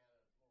 we had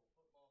a little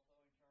football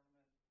throwing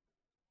tournament,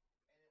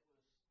 and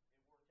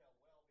it worked out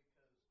well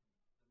because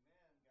the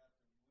men got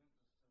to witness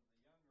to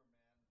the younger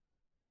men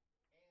and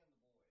the boys.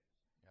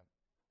 Yep.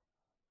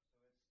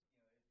 So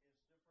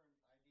it's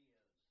different ideas.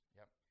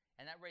 Yep.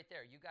 And that right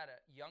there, you got a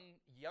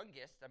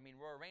youngest,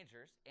 Royal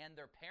Rangers, and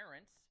their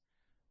parents,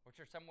 which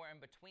are somewhere in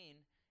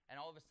between, and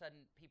all of a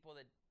sudden, people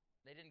that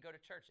they didn't go to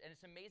church. And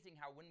it's amazing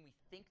how when we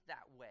think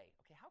that way,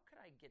 okay, how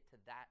could I get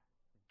to that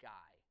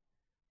guy?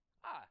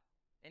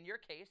 In your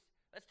case,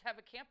 let's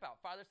have a camp out,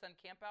 father-son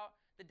camp out.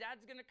 The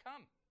dad's going to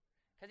come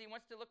because he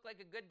wants to look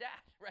like a good dad,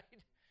 right?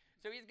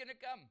 So he's going to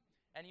come.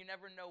 And you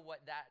never know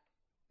what that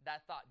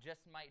thought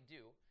just might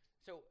do.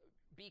 So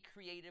be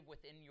creative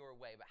within your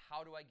way. But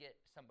how do I get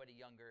somebody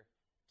younger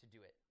to do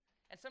it?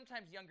 And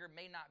sometimes younger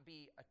may not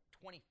be a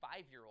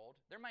 25-year-old.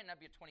 There might not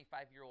be a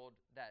 25-year-old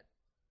that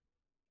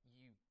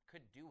you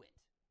could do it.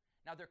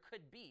 Now, there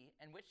could be,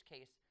 in which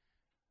case,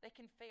 they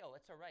can fail.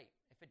 It's all right.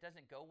 If it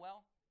doesn't go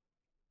well,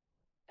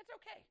 it's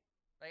okay.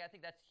 I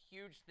think that's a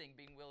huge thing,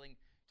 being willing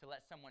to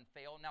let someone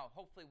fail. Now,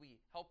 hopefully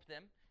we help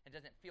them. It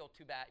doesn't feel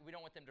too bad. We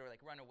don't want them to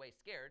run away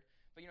scared.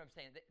 But you know what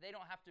I'm saying? They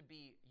don't have to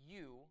be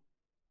you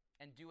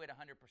and do it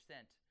 100%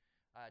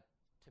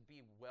 to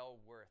be well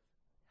worth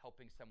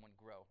helping someone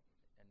grow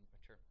and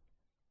mature.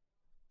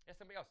 Yeah,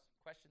 somebody else?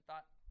 Question,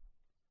 thought?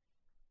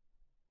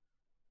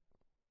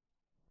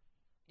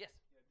 Yes?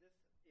 Yeah, this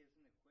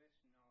isn't a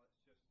question, no,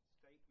 it's just a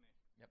statement.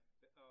 Yep.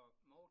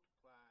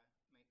 Multiply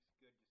makes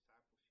good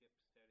discipleship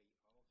study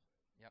also.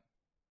 Yep.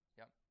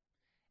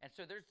 And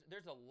so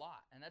there's a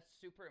lot, and that's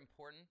super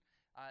important,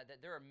 that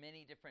there are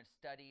many different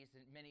studies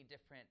and many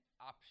different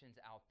options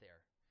out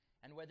there.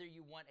 And whether you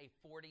want a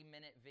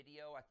 40-minute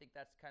video, I think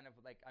that's kind of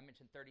like, I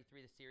mentioned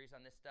 33, the series on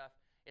this stuff.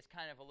 It's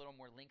kind of a little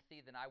more lengthy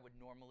than I would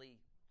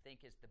normally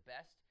think is the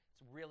best.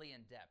 It's really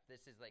in-depth.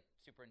 This is like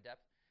super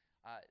in-depth.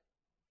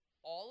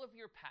 All of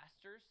your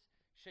pastors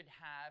should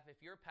have,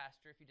 if you're a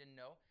pastor, if you didn't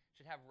know,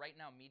 should have Right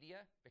Now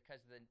Media,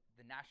 because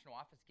the national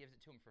office gives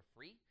it to them for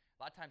free. A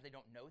lot of times they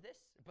don't know this,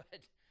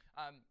 but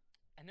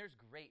and there's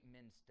great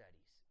men's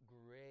studies,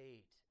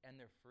 great,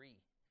 and they're free.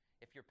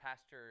 If your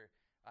pastor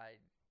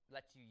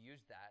lets you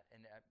use that,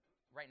 and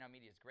Right Now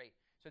Media is great.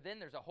 So then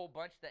there's a whole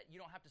bunch that you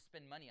don't have to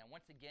spend money on.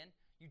 Once again,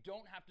 you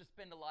don't have to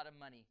spend a lot of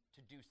money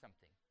to do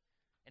something.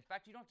 In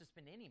fact, you don't have to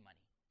spend any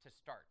money to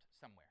start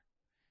somewhere,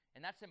 and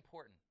that's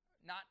important.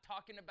 Not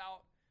talking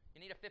about you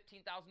need a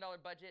 $15,000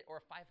 budget or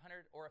a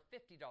 $500 or a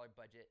 $50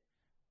 budget.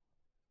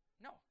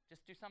 No,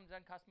 just do something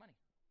that doesn't cost money.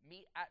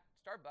 Meet at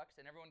Starbucks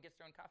and everyone gets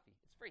their own coffee.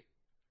 It's free.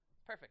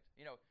 Perfect.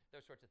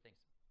 Those sorts of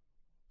things.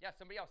 Yeah,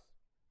 somebody else.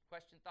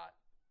 Question, thought?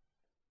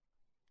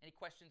 Any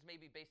questions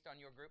maybe based on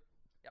your group?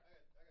 Yep.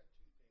 I got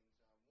two things.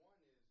 One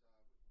is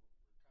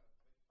we're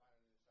kind of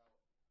finding this out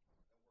that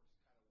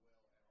works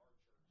kind of well at our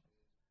church is sometimes we have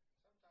to connect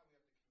with the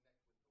wives or the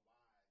women of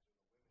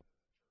the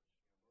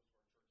church. Most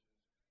of our churches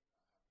have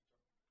predominantly more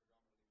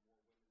women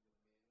than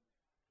men,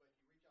 but you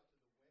reach out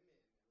to the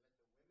women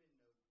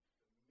and let the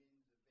women know the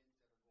men's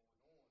events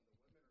that are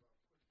going on. The women are going to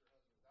push their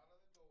husbands out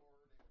of the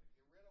door. They want to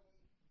get rid of them.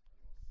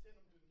 They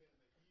want to send them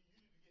to the men.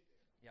 You need to get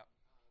there. Yep.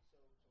 So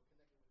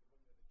connecting with the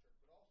women of the church,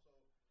 but also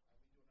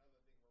we do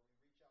another thing where we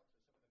reach out to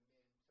some of the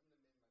men. Some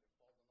of the men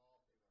might have fallen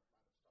off. They might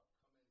have stopped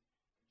coming,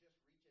 and just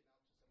reach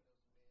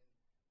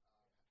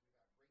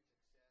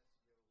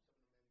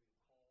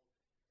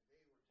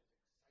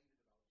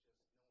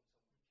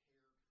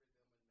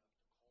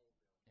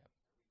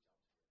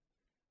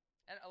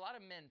a lot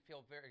of men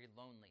feel very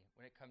lonely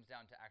when it comes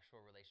down to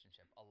actual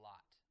relationship, a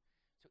lot.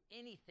 So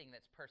anything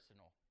that's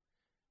personal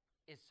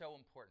is so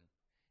important.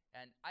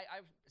 And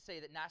I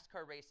say that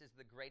NASCAR race is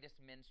the greatest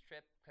men's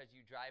trip because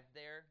you drive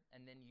there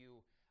and then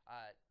you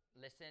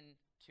listen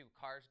to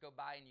cars go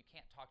by and you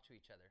can't talk to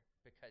each other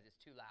because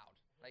it's too loud.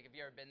 Like, if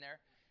you ever been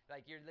there,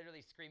 like, you're literally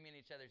screaming in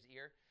each other's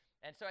ear.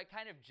 And so I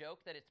kind of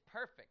joke that it's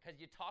perfect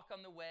because you talk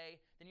on the way,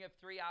 then you have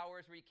 3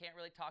 hours where you can't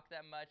really talk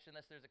that much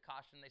unless there's a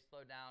caution, they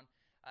slow down.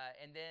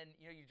 And then,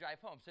 you drive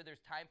home. So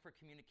there's time for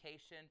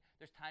communication.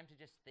 There's time to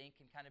just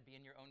think and kind of be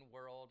in your own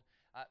world.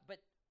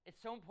 But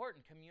it's so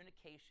important,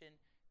 communication,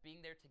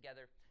 being there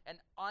together. And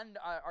on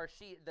our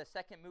sheet, the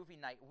second movie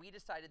night, we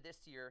decided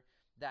this year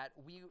that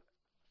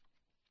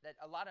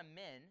a lot of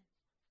men,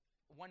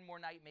 one more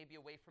night maybe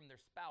away from their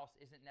spouse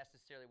isn't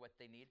necessarily what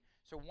they need.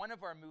 So one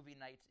of our movie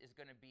nights is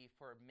going to be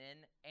for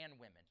men and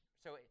women.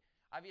 So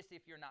obviously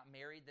if you're not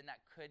married, then that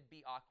could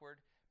be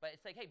awkward. But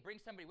it's like, hey, bring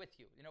somebody with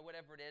you,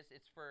 whatever it is.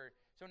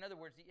 So in other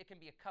words, it can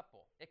be a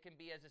couple. It can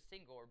be as a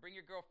single, or bring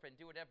your girlfriend,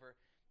 do whatever.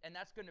 And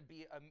that's going to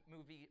be a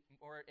movie,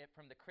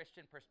 from the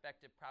Christian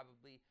perspective,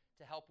 probably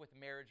to help with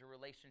marriage or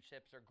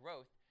relationships or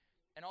growth.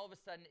 And all of a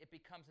sudden, it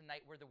becomes a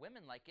night where the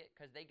women like it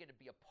because they get to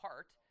be a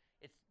part.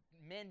 It's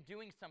men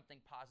doing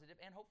something positive,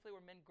 and hopefully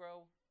where men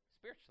grow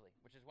spiritually,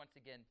 which is once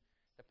again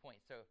the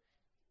point. So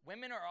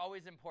women are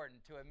always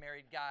important to a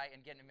married guy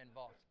and getting him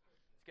involved.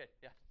 It's good,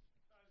 yeah.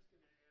 I was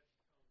going to add,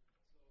 so I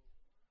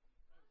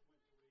went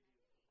to Radiant for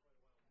quite a while.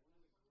 One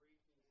of the great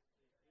things that they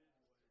did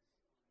was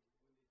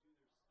when they do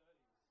their studies,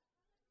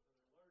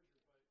 they're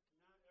larger,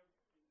 but not every, in our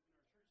churches,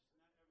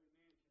 not every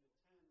man can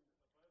attend a Bible study or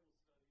whatever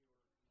on the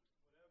night that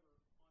we host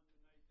it. Yep.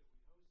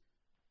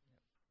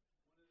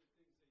 One of the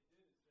things they did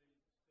is they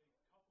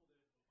coupled it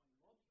on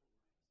multiple nights. Yep.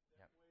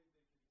 That way they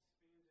could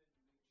expand it and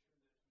make sure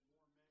that more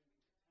men could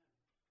attend.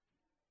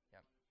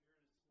 Yep.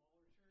 And if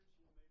you're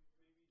in a smaller church,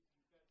 maybe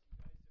you've got some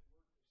guys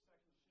that work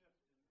their second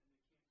shift and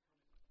they can't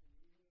come in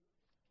the evening.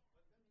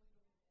 Let them lead the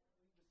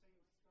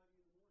same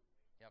study in the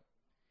morning. Yep.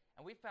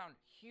 And we found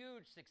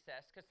huge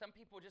success because some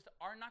people just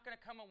are not going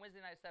to come on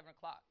Wednesday night at 7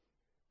 o'clock.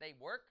 They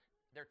work,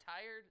 they're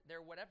tired,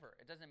 they're whatever.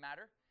 It doesn't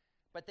matter.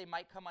 But they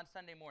might come on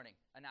Sunday morning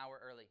an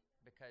hour early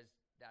because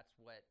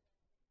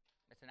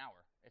it's an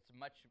hour. It's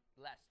much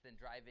less than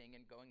driving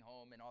and going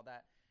home and all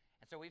that.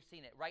 And so we've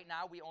seen it. Right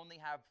now, we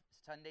only have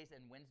Sundays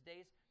and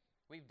Wednesdays.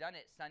 We've done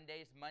it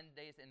Sundays,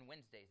 Mondays, and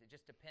Wednesdays. It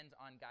just depends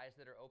on guys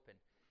that are open.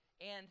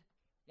 And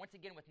once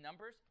again, with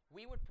numbers,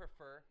 we would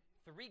prefer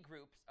 3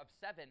 groups of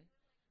 7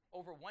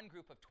 over 1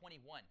 group of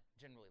 21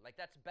 generally. Like,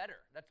 that's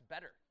better. That's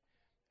better.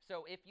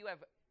 So if you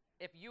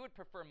would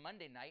prefer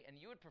Monday night and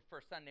you would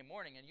prefer Sunday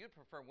morning and you'd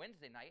prefer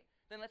Wednesday night,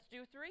 then let's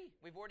do 3.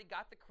 We've already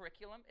got the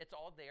curriculum. It's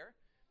all there.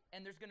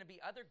 And there's going to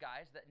be other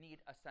guys that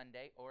need a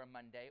Sunday or a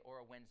Monday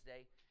or a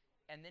Wednesday.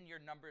 And then your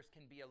numbers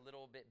can be a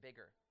little bit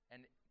bigger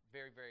and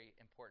very, very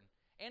important.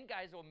 And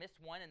guys will miss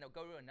one and they'll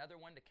go to another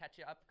one to catch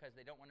up because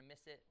they don't want to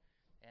miss it.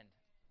 And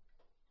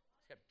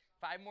it's got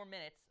 5 more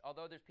minutes,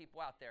 although there's people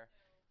out there.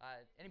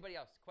 Anybody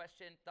else?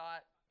 Question,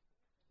 thought?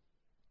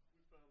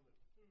 We found that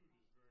food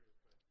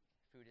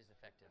is very effective. Food is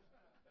effective.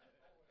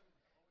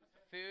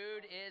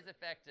 Food is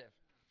effective.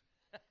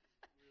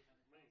 With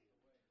me.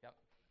 Yep.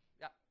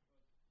 Yep.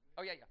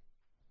 Oh, yeah.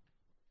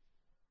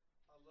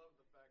 I love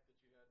the fact that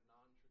you had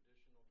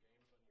non-traditional games on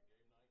your game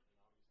night, and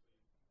obviously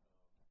the attendance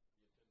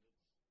showed that,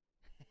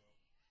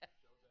 obviously,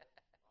 on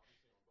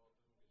both of them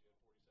because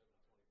you had 47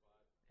 and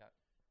 25. Yep.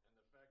 And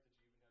the fact that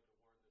you even had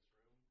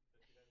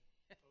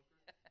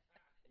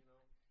to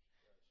warn this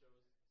room that you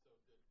had poker,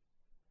 shows.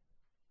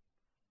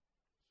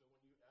 So when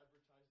you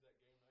advertised that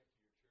game night to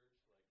your church,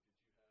 did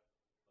you get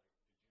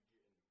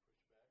any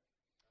pushback at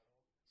all?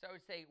 So I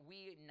would say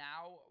we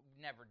now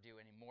never do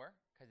anymore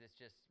because it's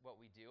just what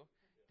we do.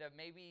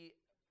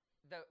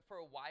 For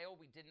a while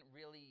we didn't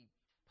really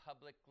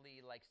publicly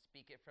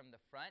speak it from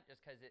the front just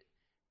because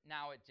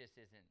now it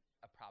just isn't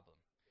a problem.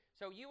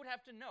 So you would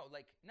have to know,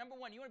 number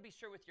one, you want to be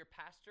sure with your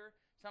pastor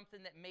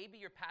something that maybe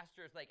your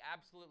pastor is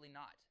absolutely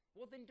not.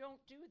 Well, then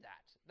don't do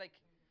that.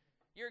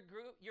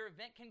 Your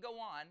event can go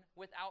on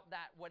without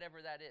that, whatever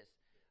that is.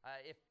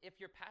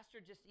 If your pastor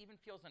just even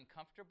feels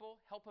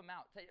uncomfortable, help him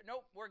out. Say,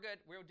 nope, we're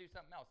good. We'll do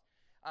something else.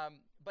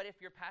 But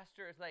if your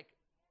pastor is I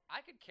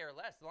could care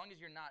less as long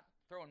as you're not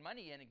throwing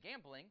money in and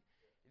gambling.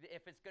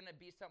 If it's going to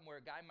be something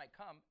where a guy might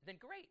come, then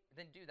great,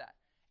 then do that.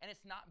 And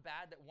it's not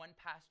bad that one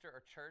pastor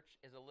or church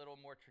is a little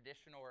more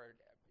traditional or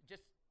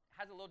just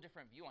has a little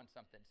different view on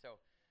something. So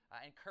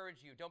I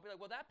encourage you. Don't be like,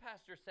 well, that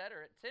pastor said,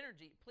 or at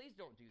Synergy, please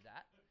don't do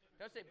that.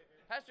 Don't say,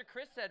 Pastor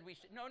Chris said we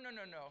should. No.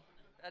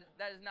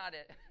 That is not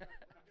it.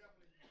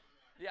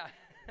 Yeah.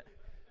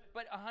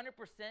 But 100%,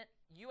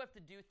 you have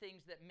to do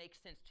things that make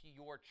sense to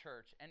your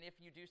church. And if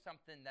you do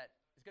something that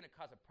is going to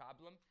cause a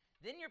problem,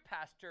 then your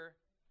pastor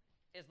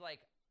is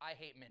like, I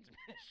hate men's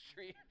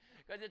ministry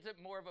because it's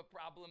more of a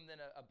problem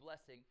than a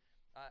blessing.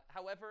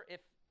 However,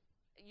 if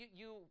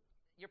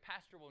your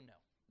pastor will know.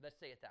 Let's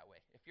say it that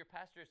way. If your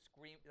pastor is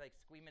squeaming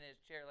in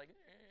his chair, I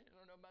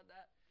don't know about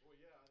that. Well,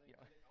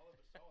 yeah, I think all of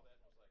us saw that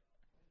and was like,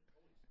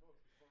 holy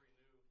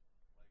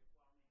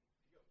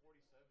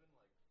 47 like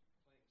playing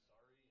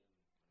Sorry and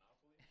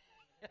Monopoly?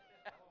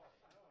 I don't know.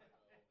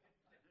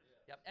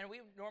 Yeah. Yep. And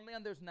we normally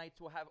on those nights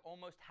we'll have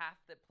almost half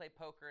that play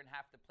poker and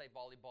half that play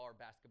volleyball or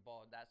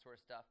basketball and that sort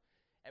of stuff.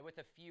 And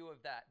with a few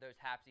of those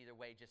halves either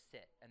way just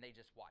sit and they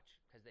just watch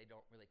because they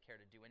don't really care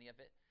to do any of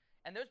it.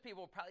 And those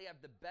people probably have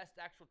the best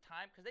actual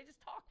time because they just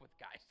talk with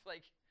guys.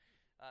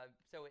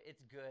 So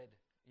it's good,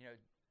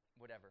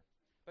 whatever.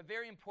 But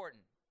very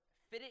important.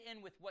 Fit it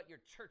in with what your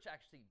church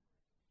actually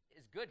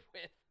is good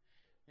with.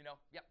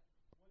 Yep.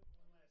 One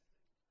last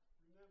thing.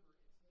 Remember,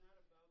 it's not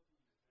about the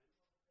event.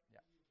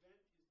 Yep. The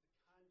event is the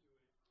conduit for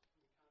the conversation.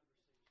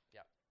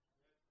 Yep.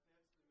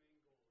 That's the main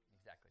goal.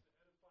 Exactly. To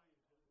edify and build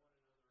one another up.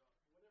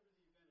 Whatever the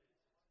event is,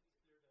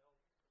 it's there to help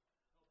draw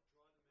them in and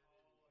have that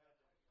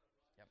conversation.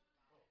 Yep.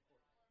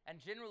 And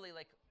generally,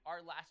 like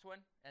our last one,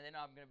 and then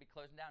I'm going to be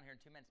closing down here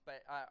in 2 minutes,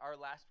 but our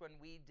last one,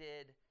 we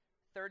did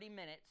 30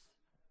 minutes.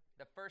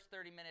 The first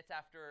 30 minutes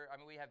after,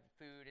 we have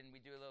food and we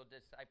do a little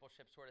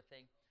discipleship sort of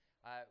thing.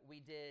 We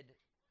did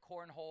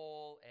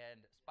cornhole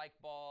and spike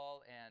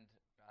ball and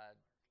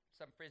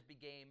some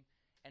frisbee game.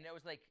 And it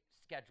was like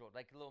scheduled,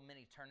 like a little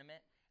mini tournament.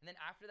 And then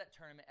after that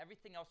tournament,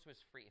 everything else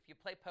was free. If you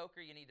play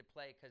poker, you need to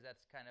play because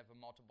that's kind of a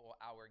multiple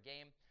hour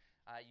game.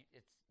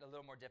 It's a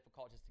little more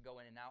difficult just to go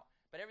in and out.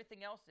 But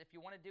everything else, if you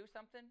want to do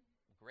something,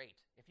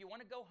 great. If you want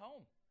to go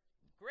home,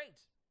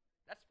 great.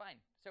 That's fine.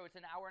 So it's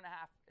an hour and a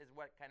half is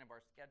what kind of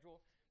our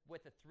schedule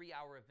with a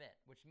 3-hour event,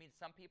 which means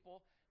some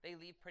people, they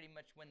leave pretty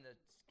much when the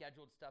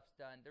scheduled stuff's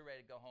done. They're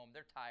ready to go home.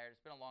 They're tired.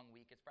 It's been a long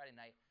week. It's Friday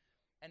night.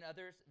 And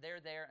others,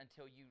 they're there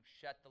until you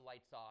shut the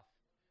lights off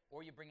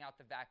or you bring out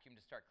the vacuum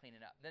to start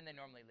cleaning up. Then they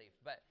normally leave.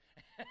 But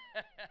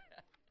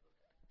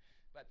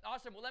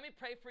awesome. Well, let me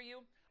pray for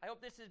you. I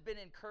hope this has been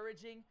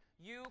encouraging.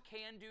 You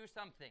can do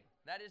something.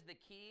 That is the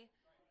key.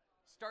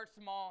 Start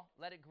small.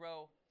 Let it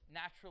grow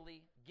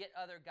naturally. Get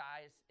other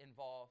guys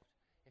involved.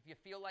 If you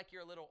feel like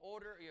you're a little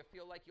older or you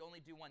feel like you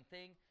only do one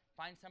thing,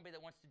 find somebody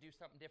that wants to do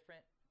something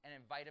different and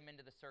invite them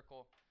into the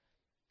circle.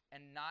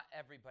 And not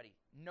everybody.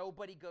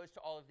 Nobody goes to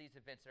all of these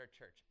events at our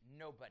church.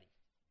 Nobody.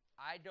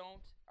 I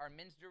don't. Our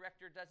men's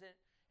director doesn't.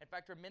 In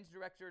fact, our men's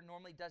director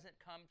normally doesn't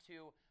come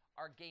to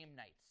our game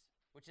nights,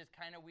 which is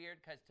kind of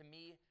weird because to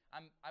me,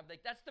 I'm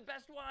like, that's the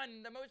best one,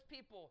 the most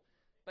people.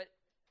 But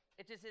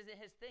it just isn't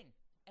his thing.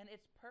 And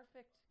it's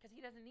perfect because he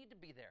doesn't need to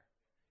be there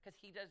because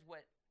he does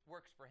what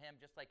works for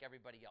him just like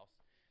everybody else.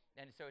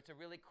 And so it's a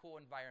really cool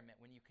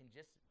environment when you can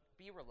just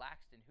be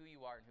relaxed in who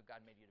you are and who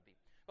God made you to be.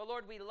 But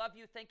Lord, we love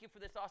you. Thank you for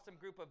this awesome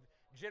group of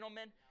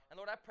gentlemen. And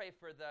Lord, I pray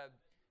for the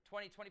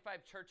 20,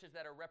 25 churches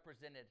that are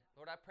represented.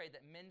 Lord, I pray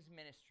that men's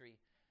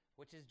ministry,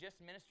 which is just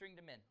ministering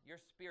to men, your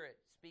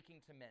spirit speaking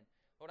to men.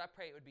 Lord, I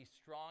pray it would be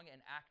strong and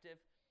active.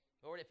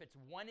 Lord, if it's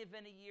one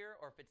event a year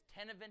or if it's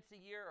 10 events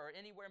a year or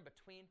anywhere in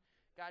between,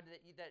 God,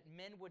 that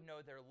men would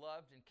know they're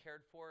loved and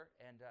cared for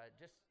and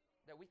just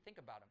that we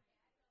think about them.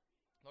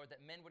 Lord,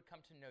 that men would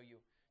come to know you,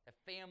 that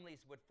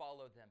families would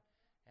follow them,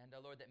 and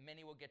Lord, that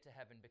many will get to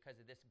heaven because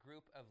of this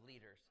group of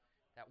leaders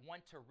that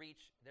want to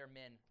reach their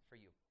men for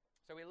you.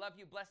 So we love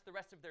you. Bless the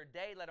rest of their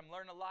day. Let them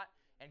learn a lot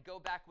and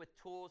go back with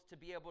tools to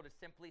be able to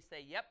simply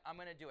say, yep, I'm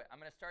going to do it. I'm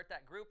going to start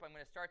that group. I'm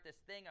going to start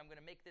this thing. I'm going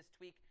to make this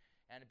tweak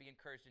and to be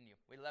encouraged in you.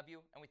 We love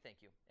you and we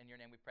thank you. In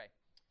your name we pray.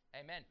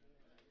 Amen.